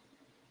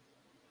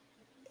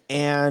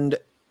 And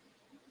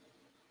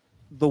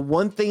the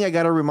one thing I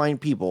got to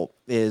remind people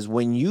is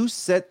when you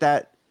set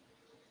that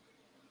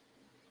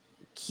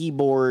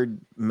keyboard,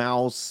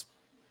 mouse,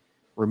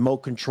 remote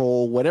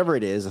control, whatever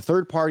it is, a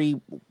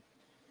third-party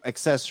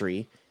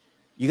accessory,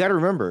 you got to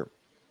remember,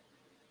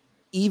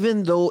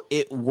 even though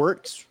it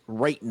works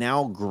right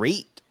now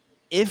great,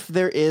 if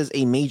there is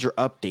a major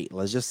update,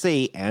 let's just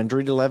say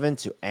Android 11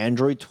 to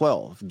Android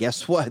 12,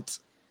 guess what?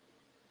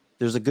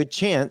 There's a good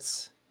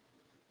chance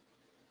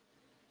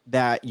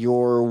that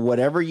your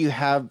whatever you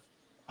have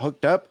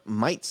hooked up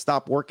might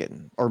stop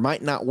working or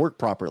might not work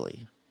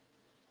properly.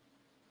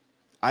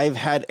 I've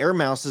had air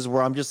mouses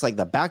where I'm just like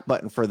the back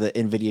button for the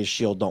Nvidia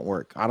Shield don't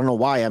work. I don't know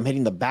why. I'm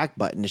hitting the back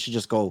button. It should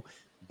just go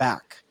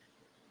back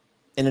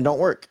and it don't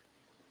work.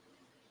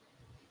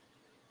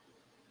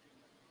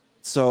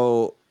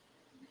 So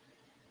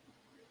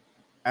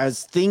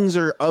as things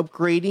are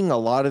upgrading, a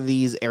lot of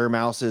these air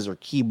mouses or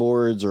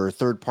keyboards or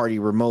third-party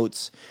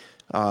remotes,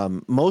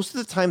 most of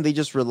the time they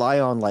just rely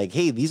on like,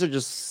 hey, these are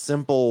just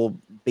simple,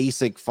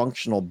 basic,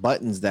 functional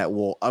buttons that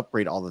will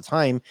upgrade all the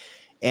time.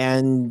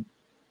 And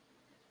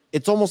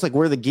it's almost like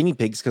we're the guinea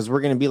pigs because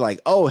we're going to be like,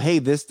 oh, hey,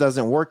 this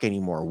doesn't work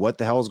anymore. What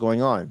the hell is going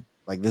on?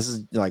 Like, this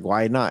is like,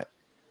 why not?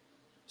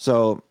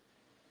 So,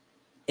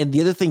 and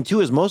the other thing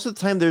too is most of the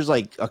time there's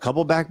like a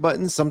couple back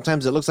buttons.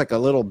 Sometimes it looks like a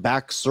little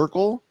back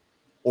circle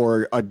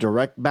or a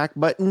direct back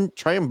button.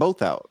 Try them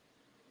both out.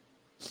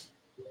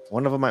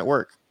 One of them might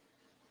work.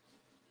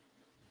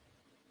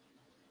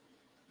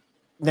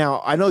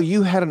 Now, I know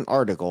you had an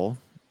article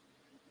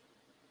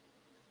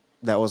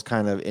that was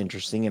kind of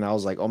interesting, and I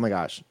was like, oh my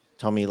gosh,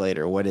 tell me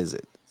later. What is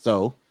it?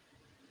 So,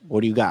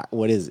 what do you got?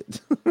 What is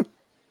it?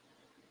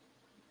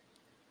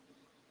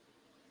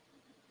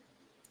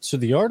 So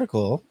the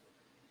article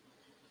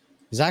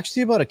is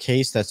actually about a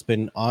case that's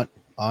been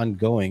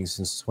ongoing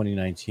since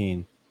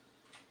 2019.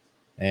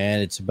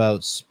 And it's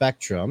about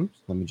Spectrum.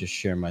 Let me just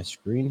share my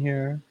screen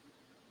here.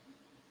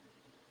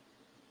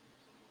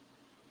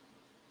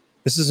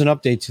 This is an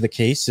update to the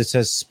case. It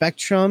says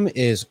Spectrum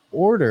is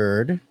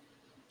ordered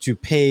to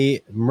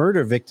pay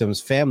murder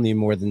victims' family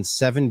more than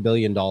 $7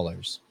 billion.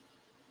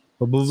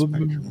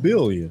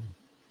 Billion.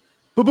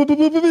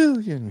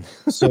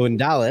 So in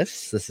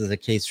Dallas, this is a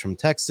case from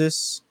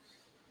Texas.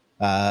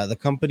 The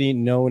company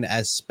known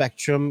as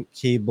Spectrum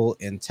Cable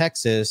in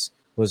Texas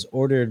was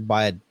ordered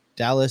by a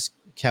Dallas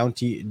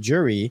County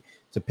jury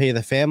to pay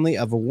the family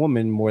of a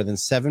woman more than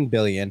 $7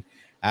 billion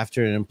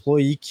after an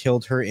employee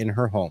killed her in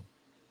her home.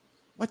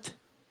 What?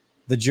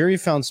 The jury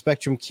found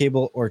Spectrum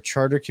Cable or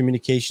Charter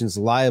Communications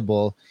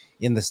liable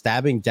in the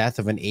stabbing death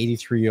of an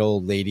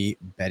 83-year-old lady,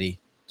 Betty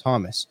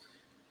Thomas.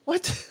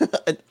 What?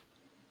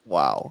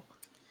 Wow.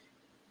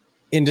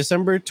 In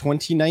December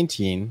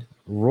 2019,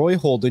 Roy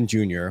Holden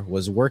Jr.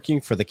 was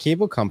working for the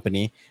cable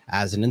company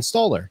as an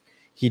installer.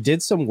 He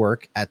did some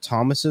work at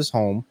Thomas's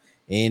home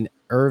in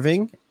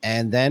Irving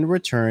and then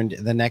returned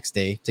the next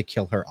day to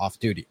kill her off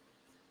duty.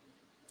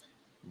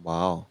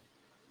 Wow.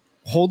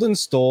 Holden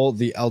stole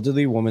the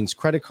elderly woman's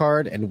credit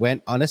card and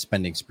went on a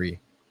spending spree.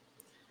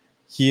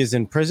 He is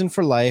in prison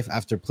for life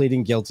after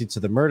pleading guilty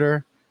to the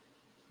murder.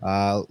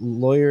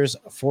 Lawyers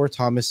for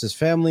Thomas's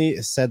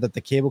family said that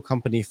the cable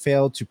company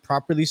failed to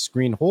properly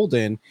screen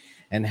Holden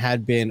and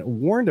had been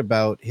warned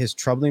about his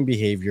troubling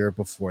behavior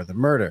before the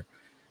murder.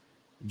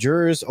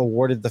 Jurors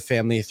awarded the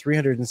family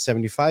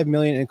 $375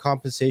 million in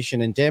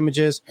compensation and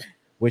damages,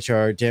 which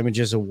are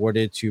damages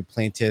awarded to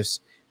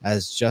plaintiffs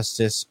as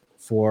justice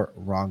for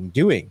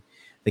wrongdoing.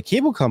 The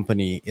cable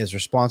company is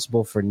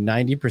responsible for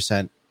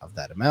 90% of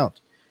that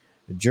amount.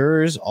 The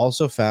jurors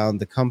also found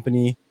the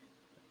company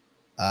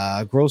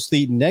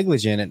grossly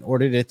negligent and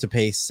ordered it to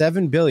pay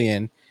 $7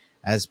 billion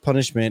as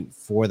punishment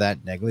for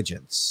that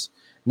negligence.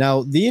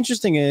 Now, the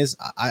interesting is,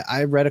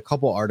 I read a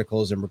couple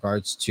articles in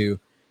regards to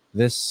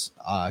this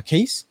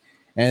case,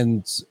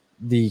 and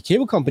the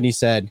cable company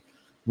said,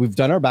 we've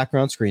done our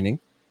background screening.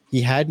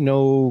 He had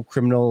no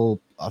criminal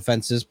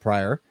offenses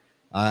prior,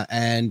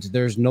 and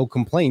there's no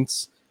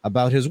complaints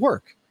about his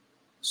work.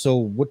 So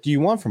what do you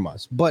want from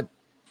us? But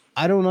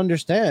I don't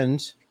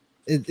understand.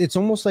 It's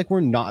almost like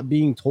we're not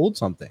being told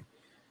something.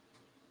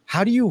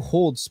 How do you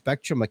hold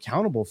Spectrum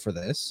accountable for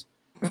this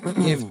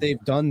if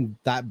they've done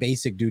that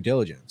basic due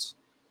diligence?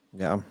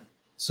 Yeah.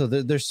 So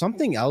there's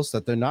something else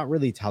that they're not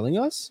really telling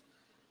us.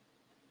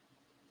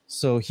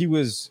 So he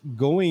was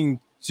going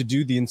to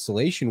do the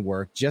installation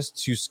work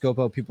just to scope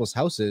out people's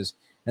houses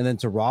and then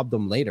to rob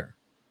them later.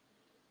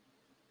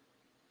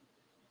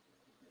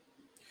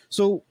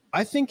 So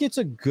I think it's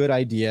a good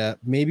idea.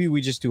 Maybe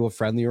we just do a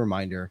friendly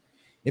reminder.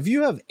 If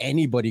you have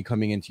anybody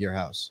coming into your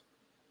house,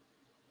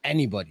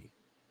 anybody,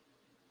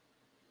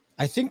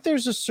 I think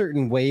there's a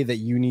certain way that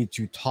you need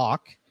to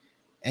talk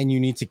and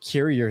you need to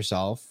carry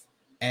yourself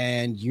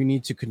and you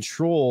need to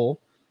control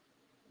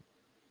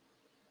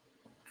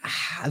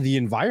the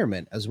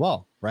environment as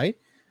well, right?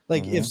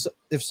 Like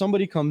if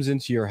somebody comes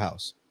into your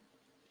house,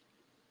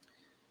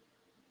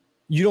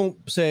 you don't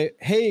say,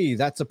 hey,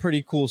 that's a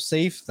pretty cool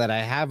safe that I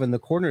have in the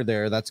corner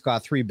there that's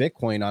got 3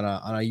 Bitcoin on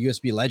a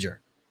USB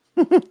ledger.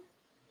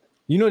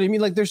 You know what I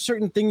mean? Like there's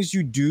certain things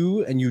you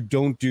do and you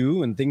don't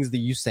do and things that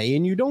you say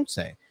and you don't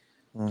say.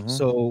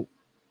 So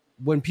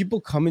when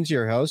people come into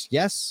your house,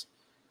 yes,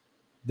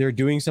 they're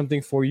doing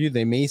something for you.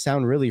 They may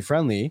sound really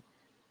friendly,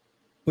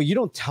 but you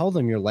don't tell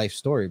them your life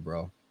story,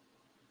 bro.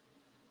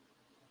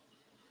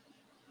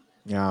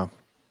 Yeah.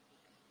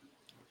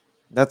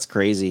 That's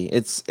crazy.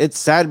 It's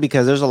sad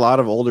because there's a lot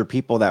of older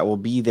people that will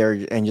be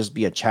there and just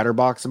be a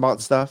chatterbox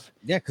about stuff.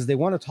 Yeah, because they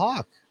want to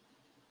talk.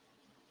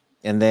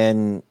 And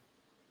then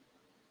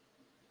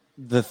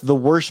the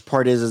worst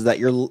part is that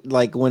you're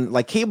like when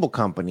like cable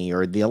company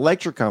or the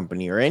electric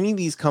company or any of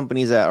these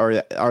companies that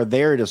are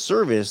there to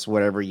service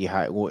whatever you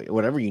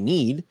whatever you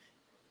need,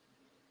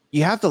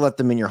 you have to let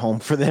them in your home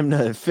for them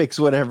to fix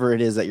whatever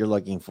it is that you're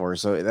looking for.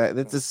 So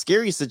that's a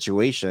scary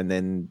situation.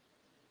 And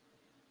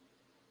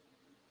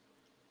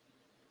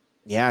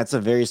yeah, it's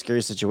a very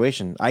scary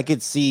situation. I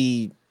could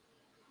see.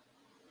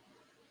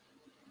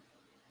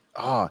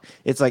 Oh,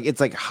 it's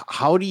like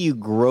how do you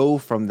grow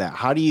from that?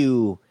 How do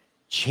you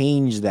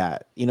change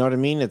that? You know what I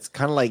mean? It's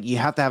kind of like you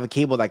have to have a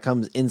cable that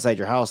comes inside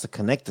your house to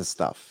connect to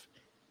stuff.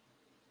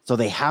 So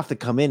they have to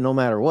come in no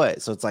matter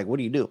what. So it's like, what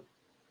do you do?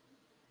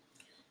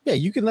 Yeah,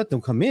 you can let them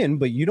come in,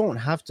 but you don't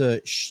have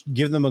to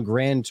give them a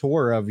grand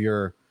tour of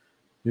your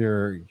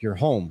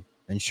home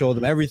and show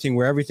them everything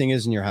where everything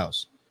is in your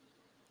house.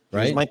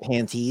 Right? Here's my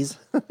panties.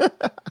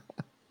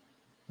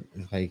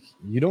 Like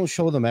you don't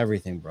show them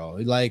everything, bro.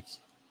 Like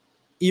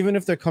even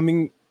if they're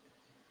coming,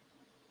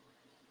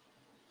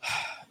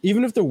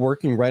 even if they're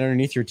working right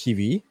underneath your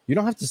TV, you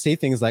don't have to say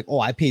things like,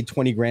 "Oh, I paid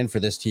 20 grand for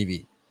this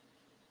TV."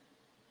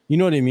 You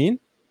know what I mean?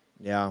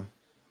 Yeah.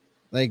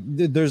 Like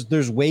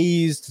there's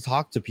ways to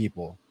talk to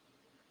people,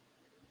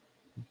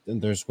 and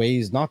there's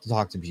ways not to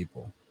talk to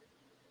people.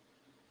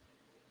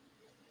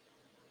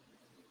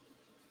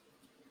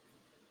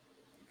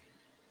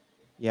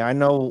 Yeah, I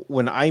know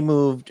when I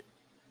moved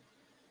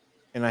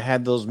and I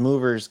had those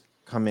movers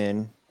come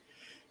in,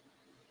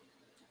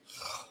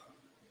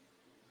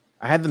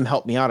 I had them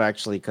help me out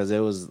actually because it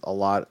was a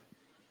lot.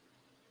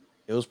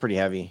 It was pretty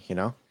heavy, you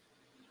know?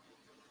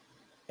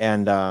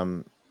 And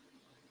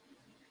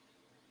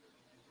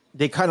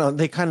they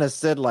kind of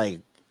said like,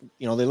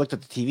 you know, they looked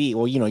at the TV.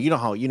 Well, you know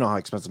how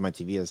expensive my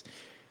TV is.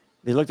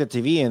 They looked at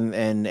TV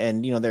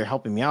and you know, they're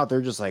helping me out.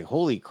 They're just like,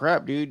 holy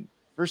crap, dude.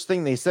 First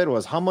thing they said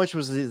was, how much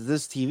was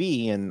this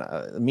TV? And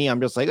me, I'm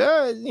just like,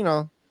 you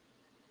know,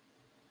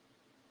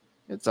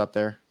 it's up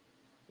there.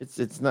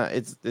 It's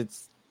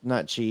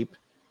not cheap.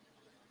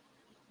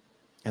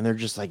 And they're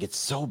just like,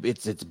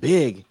 it's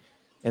big.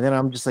 And then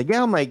I'm just like,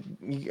 yeah, I'm like,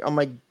 you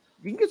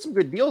can get some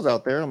good deals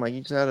out there. I'm like,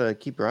 you just gotta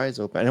keep your eyes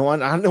open. I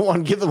don't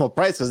want to give them a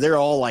price because they're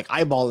all like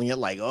eyeballing it,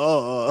 like,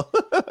 oh,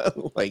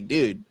 like,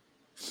 dude.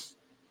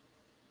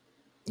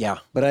 Yeah,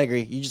 but I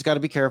agree. You just got to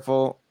be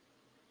careful.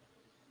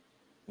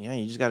 Yeah,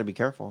 you just got to be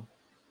careful.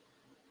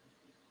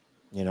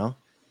 You know?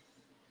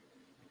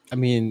 I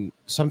mean,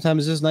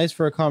 sometimes it's nice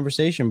for a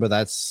conversation, but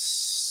that's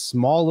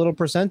small little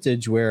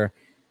percentage where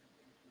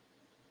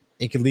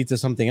it could lead to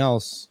something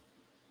else.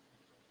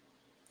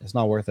 It's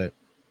not worth it.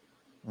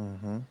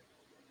 Mm-hmm.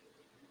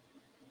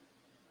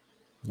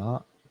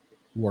 Not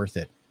worth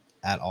it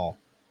at all.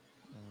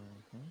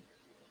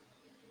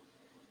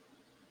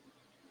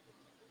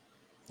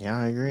 Yeah,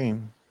 I agree.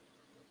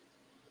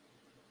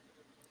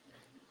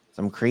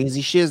 Some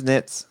crazy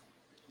shiznits.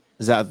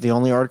 Is that the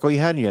only article you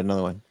had? You had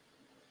another one.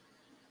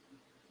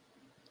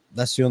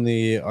 That's the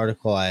only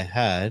article I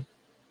had.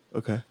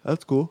 Okay,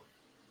 that's cool.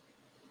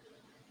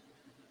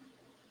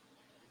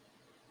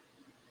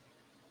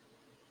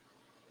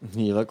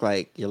 You look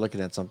like you're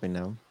looking at something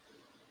now.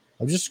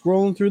 I'm just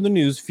scrolling through the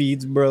news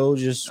feeds, bro.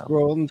 Just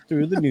scrolling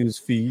through the news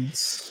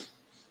feeds.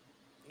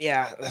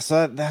 Yeah,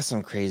 that's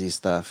some crazy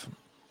stuff.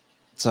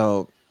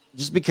 So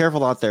just be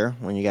careful out there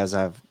when you guys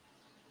have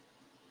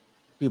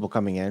people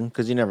coming in,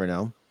 because you never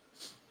know.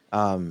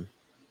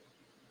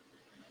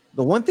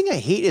 The one thing I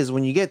hate is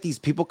when you get these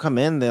people come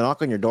in, they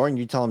knock on your door and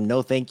you tell them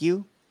no, thank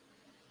you.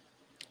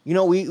 You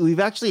know, we've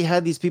actually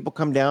had these people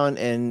come down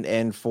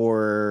and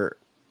for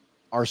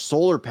our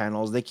solar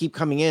panels, they keep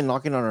coming in,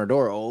 knocking on our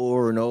door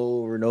over and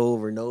over and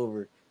over and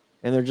over.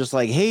 And they're just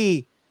like,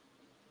 hey,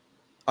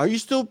 are you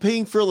still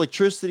paying for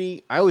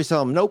electricity? I always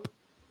tell them nope.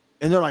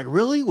 And they're like,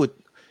 really?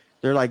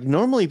 They're like,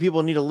 normally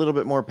people need a little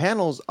bit more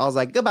panels. I was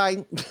like,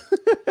 goodbye.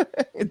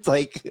 It's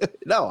like,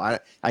 no,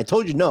 I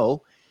told you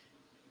no.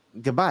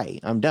 Goodbye.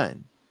 I'm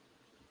done.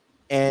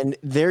 And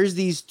there's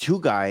these two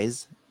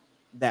guys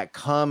that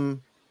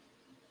come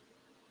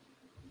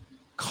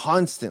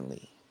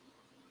constantly.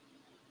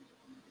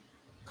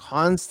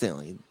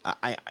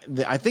 I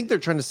think they're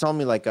trying to sell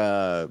me like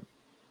a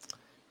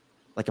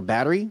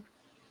battery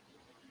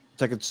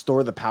so I could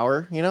store the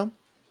power, you know?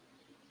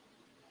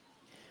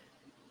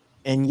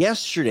 And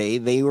yesterday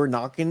they were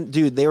knocking,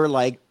 dude, they were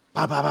like,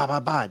 ba, ba, ba, ba,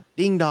 ba,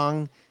 ding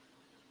dong.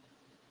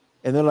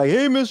 And they're like,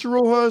 hey, Mr.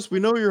 Rojas, we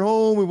know you're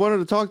home. We wanted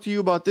to talk to you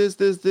about this.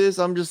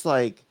 I'm just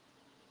like,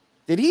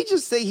 did he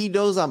just say he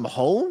knows I'm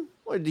home?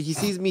 Or did he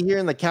sees me here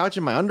in the couch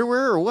in my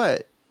underwear or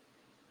what?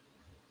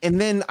 And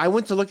then I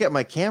went to look at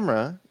my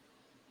camera,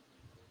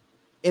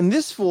 and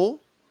this fool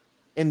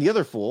and the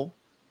other fool,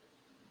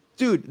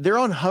 dude, they're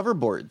on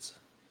hoverboards.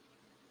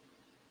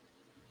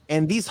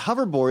 And these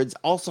hoverboards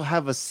also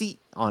have a seat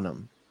on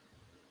them.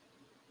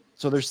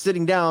 So they're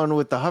sitting down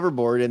with the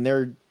hoverboard and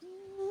they're...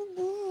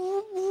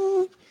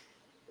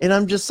 And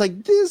I'm just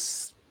like,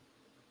 this...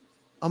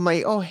 I'm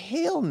like, oh,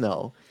 hell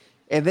no.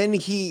 And then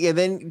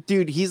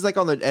dude, he's like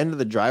on the end of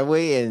the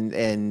driveway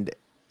and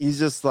he's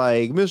just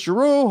like, Mr.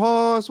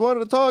 Rojas,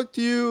 wanted to talk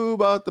to you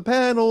about the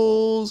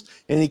panels.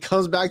 And he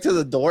comes back to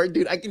the door.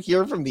 Dude, I can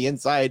hear him from the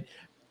inside.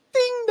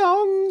 Ding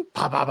dong.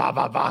 Pa, pa, pa,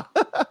 pa, pa.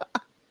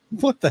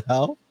 What the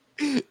hell?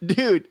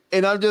 Dude.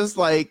 And I'm just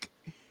like,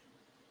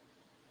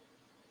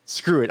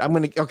 screw it.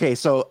 Okay,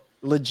 so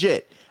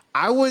legit.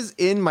 I was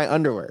in my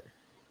underwear.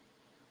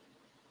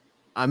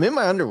 I'm in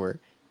my underwear.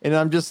 And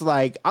I'm just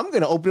like, I'm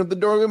going to open up the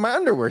door with my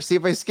underwear, see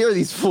if I scare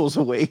these fools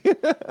away.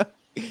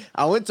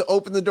 I went to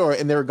open the door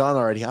and they were gone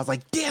already. I was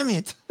like, damn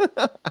it.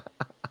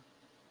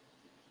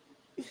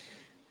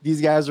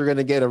 These guys are going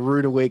to get a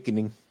rude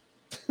awakening.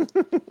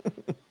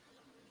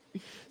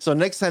 So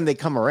next time they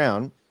come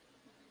around,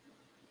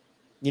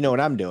 you know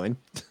what I'm doing.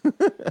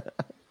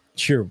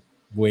 You're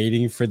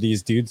waiting for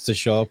these dudes to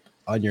show up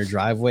on your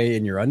driveway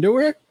in your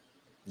underwear?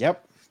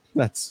 Yep.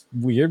 That's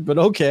weird, but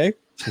okay.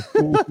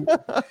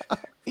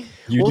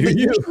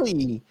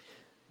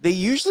 They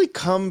usually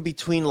come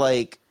between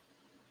like,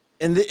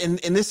 and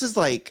this is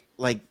like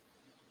I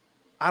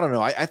don't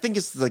know. I think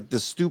it's like the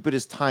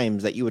stupidest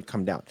times that you would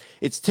come down.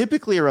 It's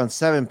typically around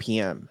 7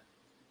 p.m.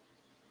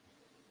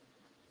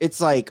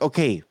 It's like,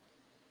 okay,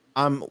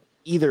 I'm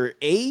either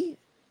A,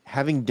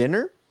 having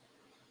dinner,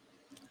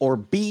 or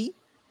B,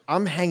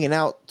 I'm hanging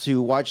out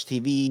to watch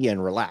TV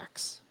and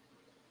relax.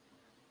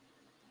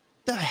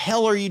 The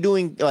hell are you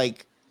doing,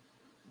 like,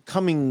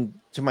 coming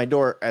to my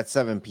door at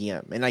 7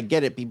 p.m.? And I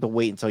get it, people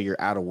wait until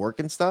you're out of work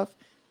and stuff.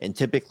 And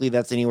typically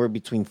that's anywhere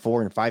between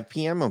 4 and 5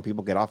 p.m. when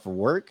people get off of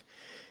work.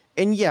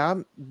 And yeah,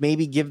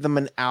 maybe give them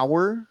an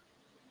hour,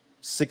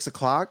 6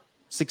 o'clock,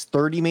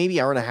 6:30,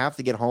 maybe, hour and a half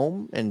to get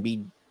home and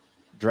be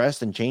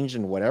dressed and changed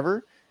and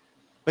whatever.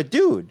 But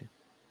dude,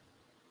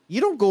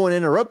 you don't go and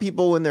interrupt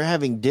people when they're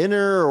having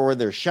dinner or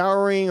they're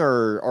showering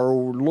or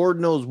Lord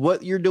knows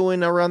what you're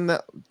doing around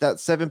that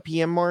 7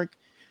 p.m. mark.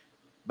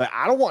 But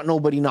I don't want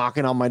nobody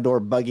knocking on my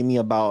door bugging me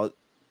about,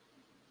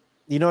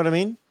 you know what I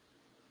mean?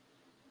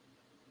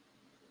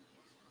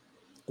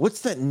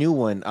 What's that new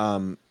one?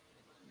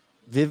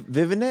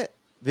 Vivinet,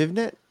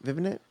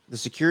 the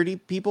security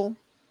people.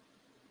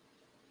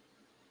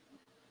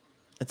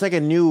 It's like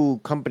a new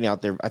company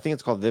out there. I think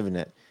it's called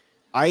Vivinet.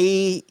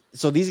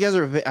 So these guys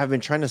have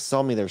been trying to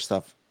sell me their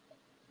stuff.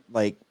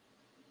 Like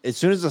as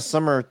soon as the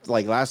summer,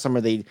 like last summer,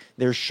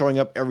 they're showing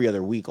up every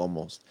other week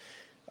almost.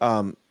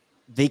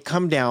 They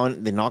come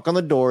down, they knock on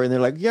the door, and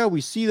they're like, yeah,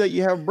 we see that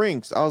you have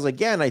Brinks. I was like,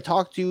 yeah, and I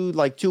talked to you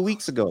like 2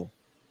 weeks ago.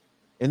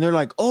 And they're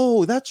like,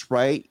 oh, that's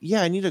right.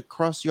 Yeah, I need to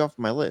cross you off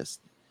my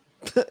list.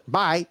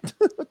 Bye.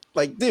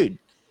 Like, dude.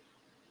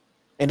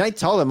 And I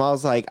tell them, I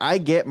was like, I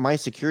get my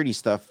security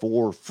stuff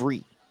for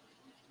free.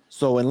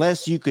 So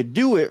unless you could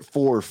do it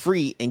for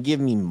free and give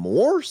me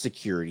more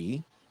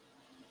security,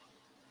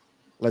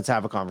 let's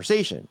have a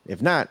conversation.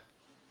 If not,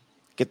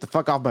 get the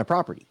fuck off my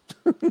property.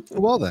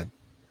 Well then,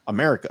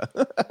 America.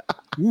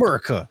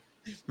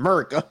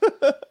 America.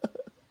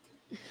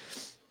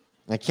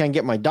 I can't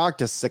get my dog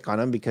to sick on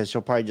him because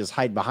she'll probably just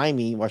hide behind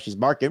me while she's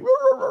barking.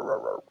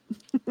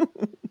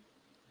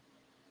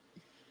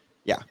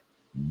 Yeah.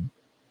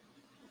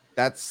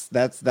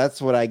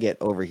 That's what I get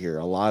over here.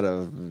 A lot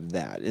of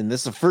that. And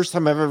this is the first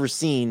time I've ever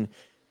seen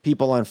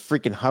people on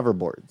freaking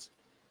hoverboards.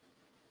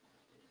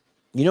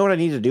 You know what I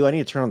need to do? I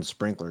need to turn on the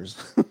sprinklers.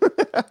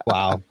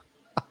 Wow.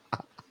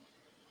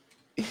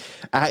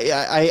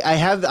 I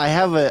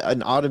have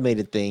an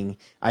automated thing.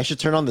 I should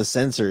turn on the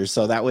sensors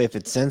so that way if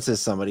it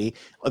senses somebody,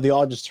 they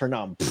all just turn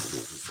on.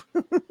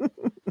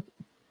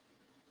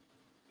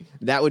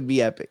 That would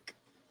be epic.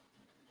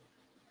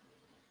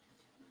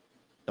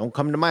 Don't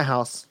come to my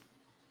house.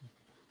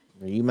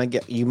 You might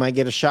get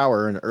a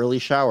shower, an early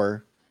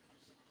shower.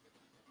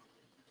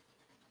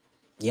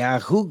 Yeah,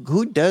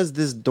 who does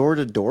this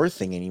door-to-door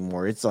thing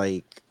anymore? It's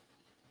like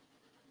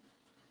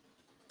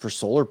for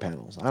solar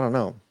panels. I don't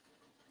know.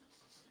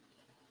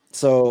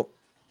 So,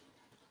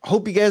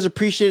 hope you guys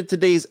appreciated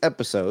today's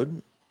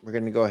episode. We're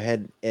going to go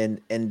ahead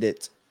and end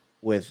it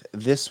with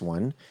this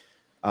one.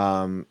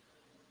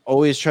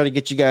 Always try to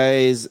get you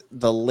guys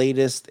the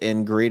latest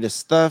and greatest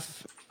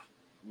stuff,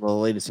 the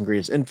latest and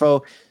greatest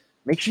info.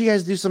 Make sure you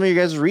guys do some of your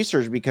guys'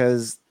 research,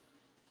 because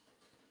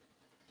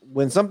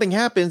when something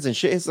happens and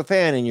shit hits the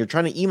fan and you're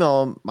trying to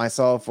email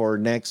myself or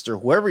Next or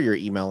whoever you're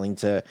emailing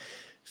to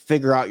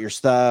figure out your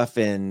stuff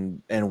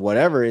and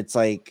whatever, it's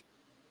like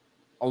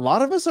a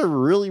lot of us are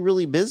really,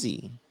 really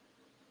busy.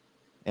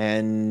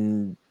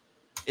 And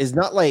it's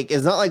not like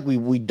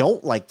we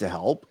don't like to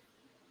help,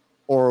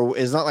 or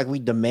it's not like we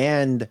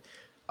demand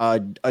a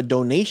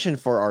donation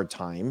for our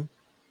time,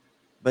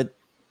 but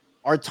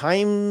our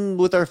time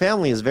with our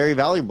family is very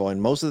valuable,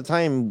 and most of the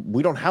time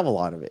we don't have a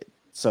lot of it.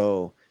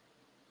 So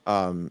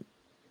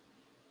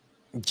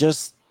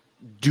just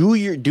do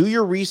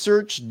your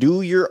research,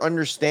 do your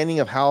understanding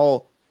of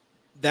how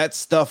that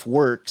stuff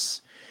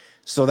works,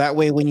 so that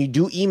way when you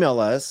do email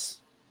us,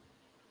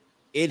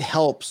 it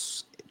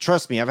helps.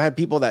 Trust me, I've had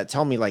people that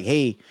tell me like,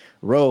 hey,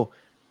 Ro,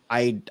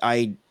 I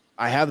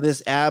have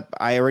this app.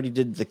 I already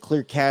did the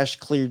clear cache,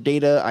 clear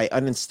data. I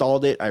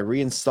uninstalled it. I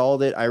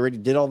reinstalled it. I already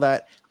did all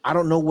that. I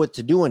don't know what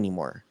to do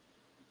anymore.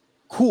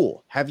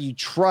 Cool. Have you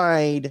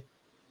tried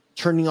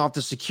turning off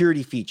the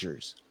security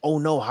features? Oh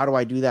no, how do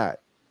I do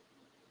that?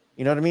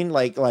 You know what I mean?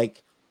 Like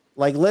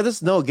let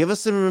us know. Give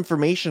us some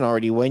information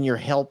already when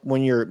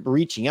you're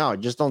reaching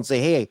out. Just don't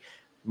say, hey,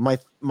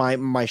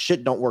 my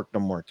shit don't work no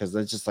more. Because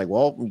it's just like,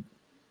 well,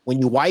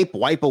 when you wipe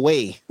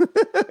away.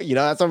 You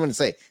know, that's what I'm gonna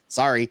say.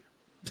 Sorry.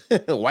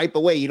 Wipe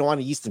away. You don't want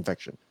a yeast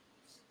infection.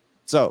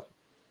 So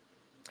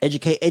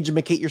educate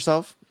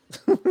yourself.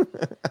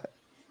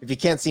 If you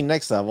can't see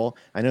Next Level,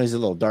 I know he's a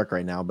little dark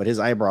right now, but his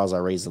eyebrows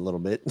are raised a little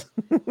bit.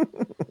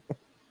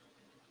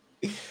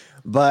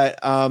 But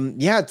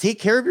yeah, take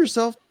care of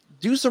yourself.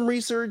 Do some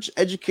research,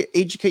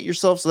 educate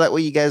yourself, so that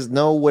way you guys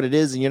know what it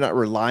is and you're not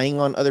relying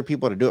on other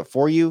people to do it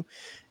for you.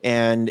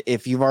 And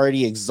if you've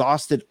already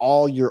exhausted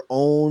all your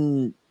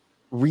own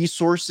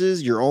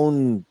resources, your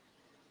own,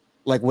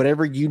 like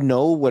whatever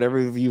whatever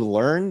you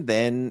learn,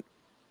 then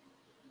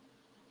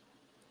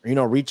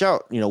reach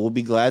out. We'll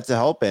be glad to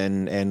help,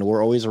 and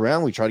we're always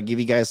around. We try to give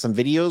you guys some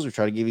videos, we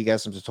try to give you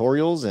guys some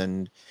tutorials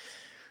and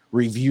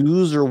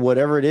reviews or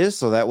whatever it is,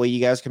 so that way you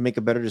guys can make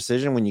a better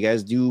decision when you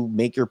guys do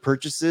make your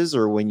purchases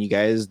or when you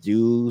guys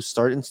do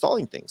start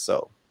installing things.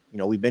 So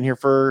we've been here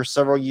for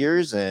several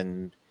years,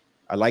 and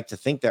I like to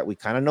think that we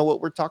kind of know what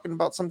we're talking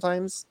about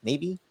sometimes.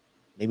 Maybe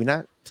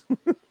not.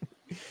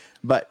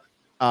 But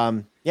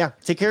yeah,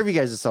 take care of you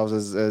guys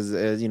yourselves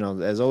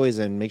as always,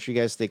 and make sure you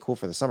guys stay cool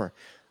for the summer.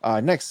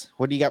 Next,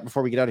 what do you got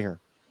before we get out of here?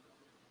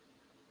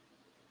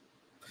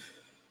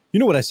 You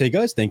know what I say,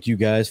 guys? Thank you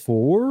guys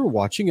for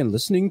watching and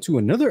listening to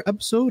another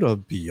episode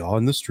of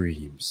Beyond the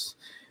Streams.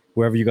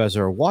 Wherever you guys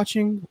are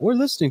watching or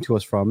listening to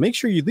us from, make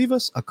sure you leave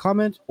us a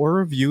comment or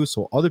a review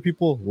so other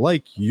people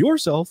like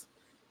yourself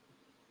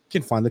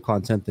can find the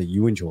content that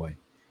you enjoy.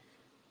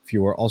 If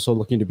you are also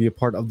looking to be a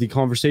part of the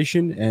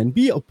conversation and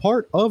be a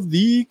part of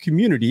the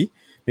community,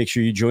 make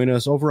sure you join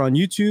us over on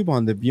YouTube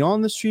on the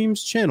Beyond the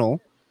Streams channel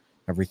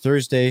every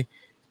Thursday,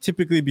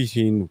 typically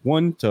between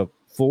 1 to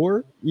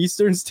 4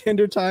 Eastern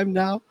Standard Time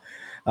now,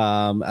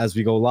 as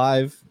we go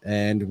live,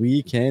 and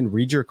we can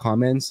read your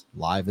comments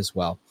live as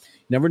well.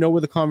 You never know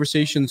where the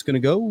conversation is going to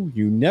go.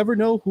 You never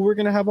know who we're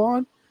going to have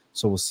on.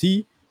 So we'll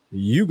see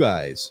you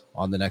guys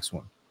on the next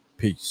one.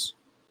 Peace.